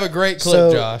 About to have a great clip,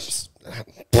 So- Josh.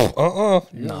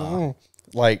 Nah.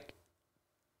 Like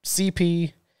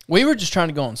CP. We were just trying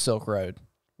to go on Silk Road.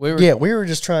 We We were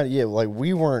just trying to, like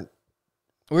we weren't.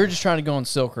 We were just trying to go on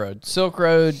Silk Road. Silk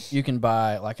Road, you can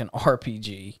buy like an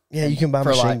RPG. Yeah, you can buy For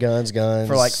machine like- guns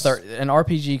For like an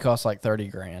RPG costs like 30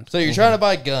 grand. So you're trying to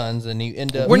buy guns and you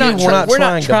end up. We're not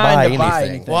trying to buy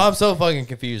anything. Well, I'm so fucking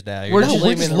confused now. You're We're just just,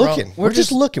 leaving just the wrong- looking. We're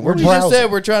just looking. We're You just browsing.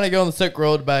 said we're trying to go on the Silk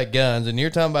Road to buy guns, and you're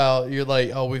talking about you're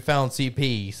like, oh, we found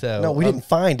CP. So No, we didn't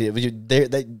find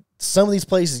it. some of these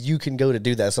places you can go to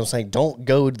do that. So I'm saying don't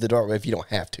go to the dark web if you don't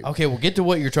have to. Okay, well, get to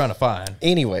what you're trying to find.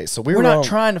 Anyway, so We're not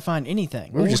trying to find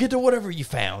anything. We'll get to whatever you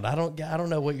found. I don't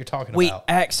know what you're talking We about.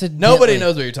 accidentally. Nobody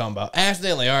knows what you're talking about.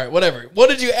 Accidentally. All right, whatever. What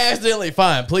did you accidentally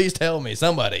find? Please tell me,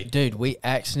 somebody. Dude, we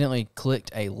accidentally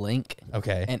clicked a link.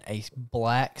 Okay. And a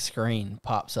black screen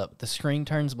pops up. The screen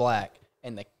turns black,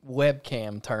 and the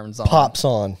webcam turns on. Pops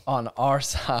on our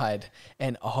side,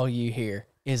 and all you hear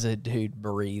is a dude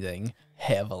breathing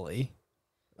heavily.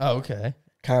 Oh, okay.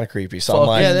 Kind of creepy. So I'm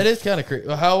like, yeah, that is kind of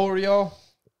creepy. How old are y'all?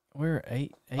 We're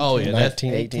 18. Oh, yeah,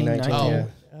 19, 18, 19. Oh, Yeah.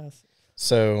 yes.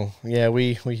 So yeah,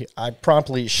 I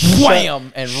promptly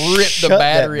wham and ripped the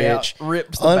battery out.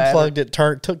 Rips the unplugged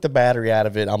battery. It, took the battery out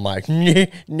of it. I'm like,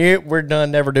 nope, we're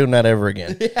done. Never doing that ever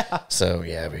again. Yeah. So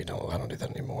yeah, I don't do that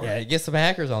anymore. Yeah, get some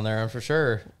hackers on there, I'm for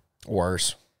sure.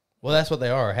 Worse. Well, that's what they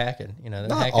are, hacking. You know, they're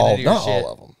Not hacking all, into your not shit.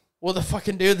 all of them. Well, the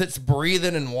fucking dude that's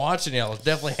breathing and watching y'all is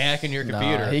definitely hacking your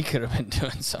computer. He could have been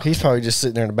doing something. He's probably just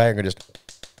sitting there in the background, just.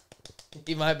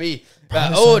 He might be.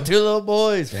 Oh, 2 little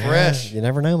boys, Yeah, fresh. You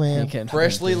never know, man.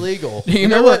 Freshly legal. Do you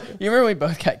remember what? You remember we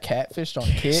both got catfished on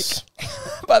Kick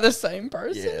by the same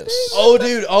person? Yes. Dude? Oh,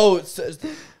 dude. Oh,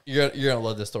 you're gonna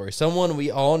love this story. Someone we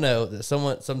all know that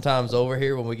sometimes over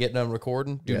here when we get done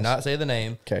recording. Do not say the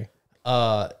name. Okay.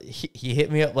 He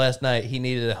hit me up last night. He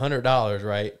needed $100,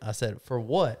 right? I said, for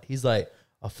what? He's like,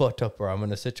 I fucked up, bro. I'm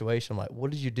in a situation. I'm like, what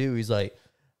did you do? He's like,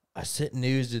 I sent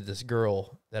news to this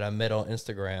girl that I met on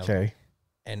Instagram. Okay.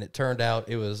 And it turned out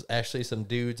it was actually some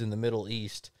dudes in the Middle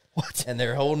East. What? And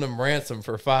they're holding him ransom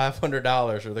for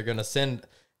 $500, or they're going to send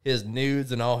his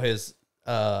nudes and all his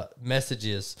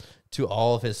messages to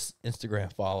all of his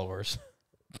Instagram followers.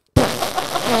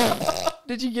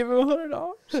 Did you give him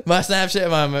 $100? My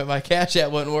Snapchat, my Cash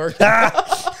App wasn't working.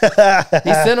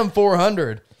 He sent him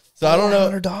 $400. So I don't know.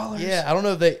 $400? Yeah, I don't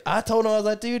know if I told him, I was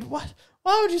like, dude, what?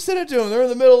 Why would you send it to them? They're in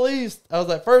the Middle East. I was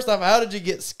like, first off, how did you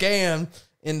get scammed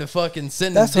into fucking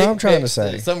sending That's what dick I'm trying to pics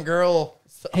say. some girl?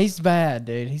 He's bad,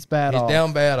 dude. He's bad. He's off.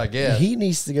 down bad, I guess. He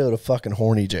needs to go to fucking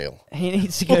horny jail. He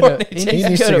needs to go to. He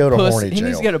needs to go to horny He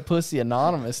needs jail. to go to Pussy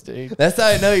Anonymous, dude. That's how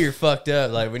I know you're fucked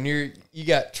up. Like when you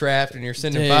got trapped and you're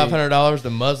sending Dude. $500 to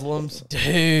Muslims,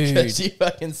 Dude. because you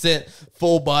fucking sent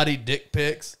full body dick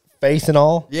pics. Face and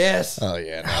all? Yes. Oh,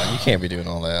 yeah. No, you can't be doing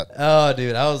all that. Oh,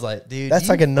 dude, I was like, dude, That's you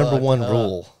like a number fucked one up.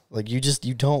 rule. Like, you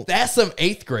don't. That's some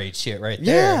 8th grade shit right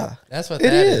there. Yeah. That's what It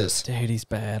that is. Dude, he's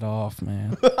bad off,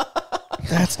 man.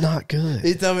 That's not good.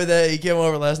 He told me that he came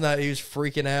over last night. He was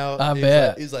freaking out. I He was bet.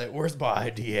 like, he's like, "Where's my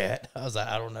ID at?" I was like,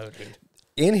 "I don't know, dude."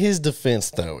 In his defense,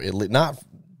 though, not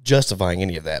justifying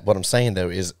any of that, what I'm saying, though,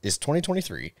 is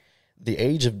 2023. The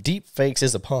age of deep fakes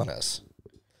is upon us.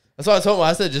 That's why I told him.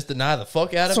 I said, just deny the fuck out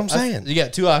of it. That's what I'm saying. You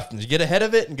got 2 options: you get ahead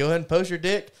of it and go ahead and post your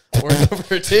dick, or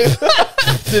number 2,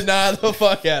 deny the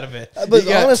fuck out of it. But you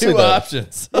got honestly, 2 though,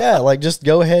 options. Yeah, like just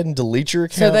go ahead and delete your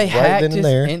account So they right hacked then and his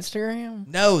there. Instagram?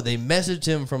 No, they messaged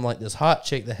him from like this hot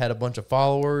chick that had a bunch of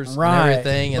followers Right. and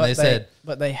everything, and but they said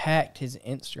But they hacked his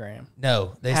Instagram.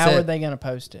 no. They How said are they going to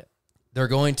post it? they're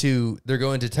going to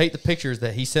take the pictures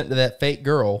that he sent to that fake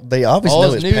girl. They obviously all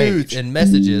know his his nudes page. and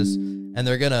messages, and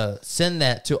they're gonna send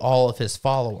that to all of his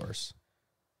followers.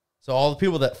 So all the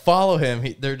people that follow him,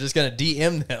 they're just gonna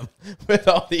DM them with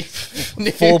all these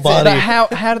Full body. But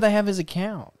how do they have his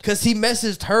account? because he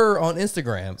messaged her on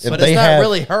Instagram, If but they it's not have-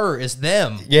 really her; it's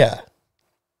them. Yeah.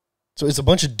 So it's a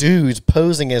bunch of dudes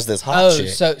posing as this hot chick.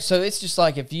 So it's just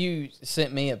like if you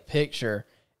sent me a picture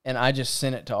and I just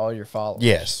sent it to all your followers.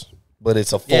 Yes. But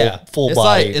it's a full It's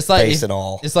body, it's like face if, and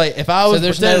all. It's like if I So was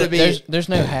there's pretending no to be there's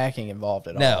no hacking involved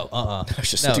at all. no,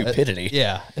 It's just stupidity.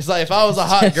 Yeah, it's like if I was a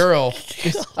hot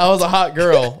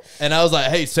girl, and I was like,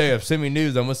 "Hey Sam, send me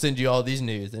news. I'm gonna send you all these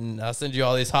news, and I'll send you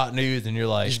all these hot news." And you're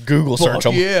like, Just Google search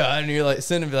 "Fuck 'em." yeah," and you're like,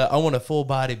 "Send them like, I want a full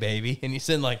body, baby," and you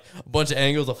send like a bunch of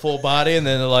angles of full body, and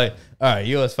then they're like, "All right,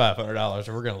 you owe us $500,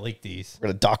 and we're gonna leak these." We're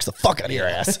going to dox the fuck out of your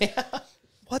ass.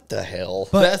 What the hell?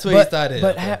 That's what he thought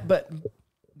it.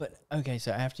 But okay,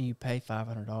 so after you pay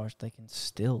 $500, they can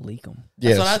still leak them.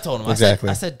 That's Yes, what I told him. Exactly.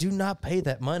 I said, "Do not pay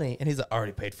that money," and he's like, "I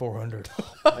already paid $400."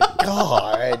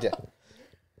 God.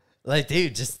 Like,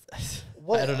 dude, just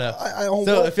I don't know. I don't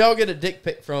So want- if y'all get a dick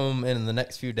pic from him in the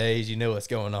next few days, you know what's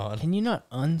going on. Can you not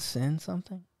unsend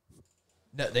something?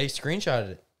 No, they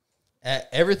screenshotted it.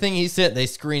 Everything he sent, they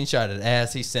screenshotted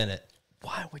as he sent it.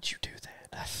 Why would you do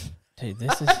that? Dude,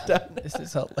 this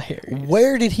is hilarious.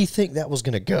 Where did he think that was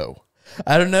going to go?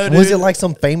 I don't know, dude. Was it like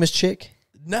some famous chick?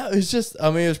 No, it's just, I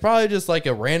mean, it was probably just like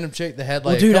a random chick that had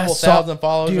like Well, dude, a I couple saw- thousand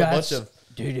followers dude, and a I bunch s- of.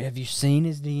 Dude, have you seen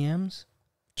his DMs?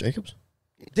 Jacobs?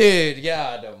 Dude,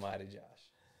 God almighty, Josh.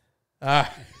 All right.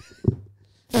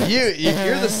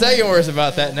 You're the second worst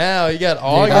about that now. You got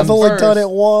August. I've only first. done it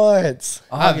once.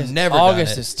 I've never done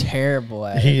August it. is terrible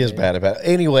at it. He is dude. bad about it.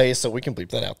 Anyway, so we can bleep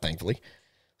that out, thankfully.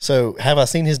 So, have I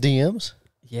seen his DMs?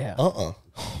 Yeah.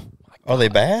 Are they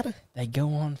bad? They go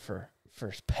on for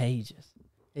pages.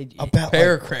 About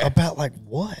Paragraph. about like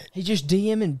what? He just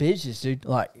DMing bitches, dude.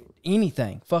 Like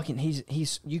anything. Fucking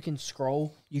he's you can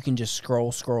scroll. You can just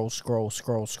scroll,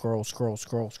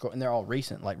 and they're all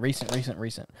recent. Like recent.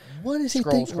 What is he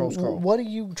Scroll, thinking? scroll. What are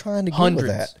you trying to get with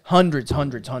that? Hundreds.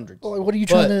 Well, what are you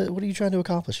trying to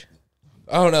accomplish?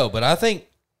 I don't know, but I think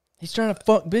He's trying to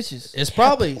fuck bitches. it's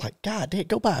probably Like, God damn,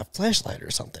 go buy a flashlight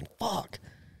or something. Fuck.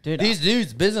 Dude, these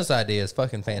dudes' business idea is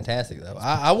fucking fantastic though.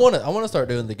 I want to start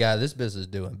doing the guy this business is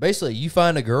doing. Basically, you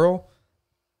find a girl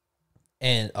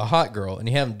and a hot girl, and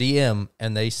you have them DM,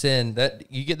 and they send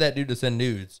that. You get that dude to send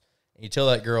nudes, and you tell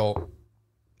that girl,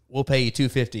 "We'll pay you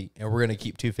 $250, and we're gonna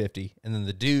keep $250." And then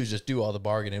the dudes just do all the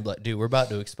bargaining. And be like, "Dude, we're about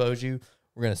to expose you.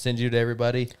 We're gonna send you to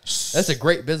everybody." That's a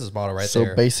great business model right there.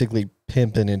 So basically,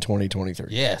 pimping in 2023.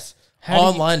 Yes, How do you-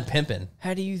 online pimping.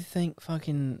 how do you think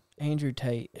fucking Andrew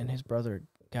Tate and his brother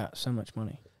got so much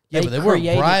money? Yeah, but they weren't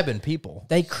bribing people.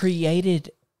 They created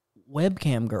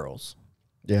webcam girls.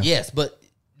 Yeah. Yes, but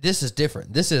this is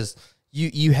different. This is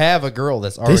you have a girl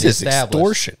that's already This is established.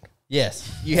 extortion. Yes,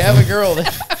 you have a girl.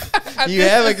 That, you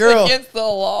have a girl. against the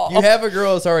law. You have a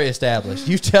girl that's already established.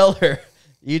 You tell her,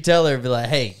 be like,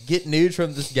 "Hey, get nudes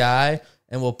from this guy,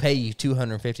 and we'll pay you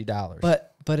 $250."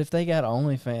 But if they got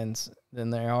OnlyFans, then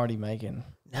they're already making.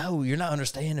 No, you're not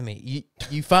understanding me.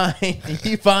 You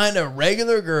find a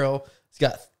regular girl that's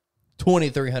got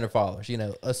 2,300 followers. You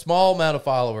know, a small amount of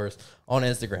followers on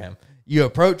Instagram. You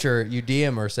approach her, you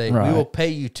DM her, say, Right. "We will pay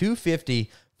you $250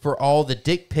 for all the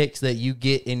dick pics that you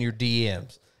get in your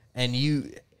DMs," and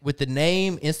you with the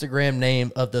Instagram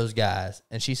name of those guys,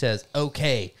 and she says,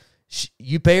 "Okay."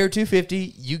 You pay her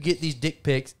 $250, you get these dick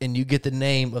pics, and you get the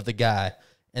name of the guy.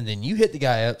 And then you hit the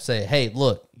guy up, say, "Hey,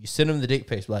 look," you send him the dick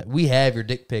pics. Like, "We have your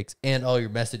dick pics and all your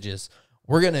messages.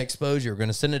 We're going to expose you. We're going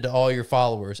to send it to all your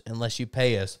followers unless you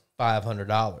pay us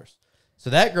 $500. So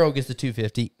that girl gets the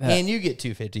 $250 and you get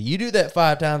 $250. You do that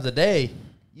 5 times a day,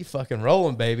 you fucking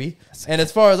rolling, baby. And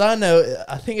as far as I know,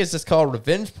 I think it's just called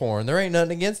revenge porn. There ain't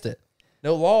nothing against it.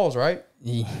 No laws, right?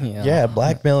 Yeah,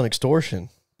 blackmail and extortion.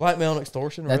 Blackmail and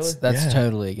extortion, really? That's Yeah.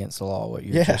 totally against the law. What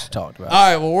you Yeah. just talked about.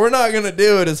 All right, well, we're not going to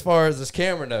do it as far as this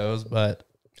camera knows, but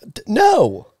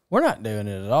No. We're not doing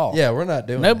it at all. yeah, we're not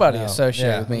doing Nobody it. No. associated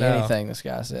Yeah, with me no. anything this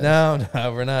guy said. No,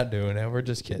 we're not doing it. We're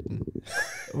just kidding.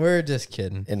 We're just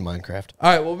kidding. In Minecraft.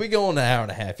 All right, well, we go on an hour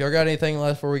and a half. Y'all got anything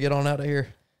left before we get on out of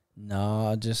here? No,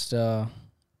 I just y'all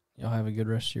have a good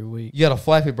rest of your week. You got a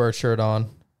Flappy Bird shirt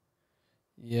on.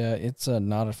 Yeah, it's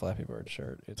not a Flappy Bird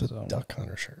shirt. It's It's a duck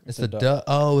hunter shirt. It's a the duck. duck.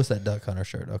 Oh, it's that Duck Hunter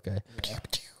shirt. Okay.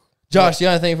 Josh, you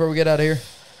got anything before we get out of here?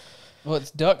 Well,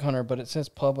 it's Duck Hunter, but it says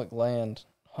Public Land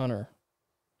Hunter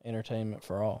Entertainment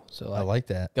for all. So I like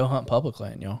that. go hunt public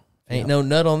land, y'all. Ain't no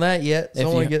nut on that yet.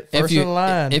 Someone get first in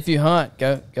line. If you hunt,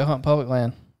 go hunt public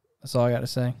land. That's all I got to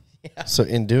say. So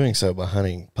in doing so, by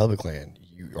hunting public land,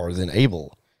 you are then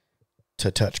able to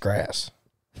touch grass.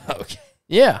 Okay.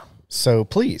 Yeah. So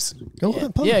please go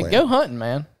hunt public land. Go hunting,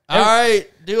 man. All right.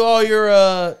 Do all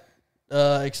your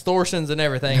extortions and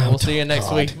everything. We'll see you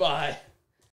next week. Bye.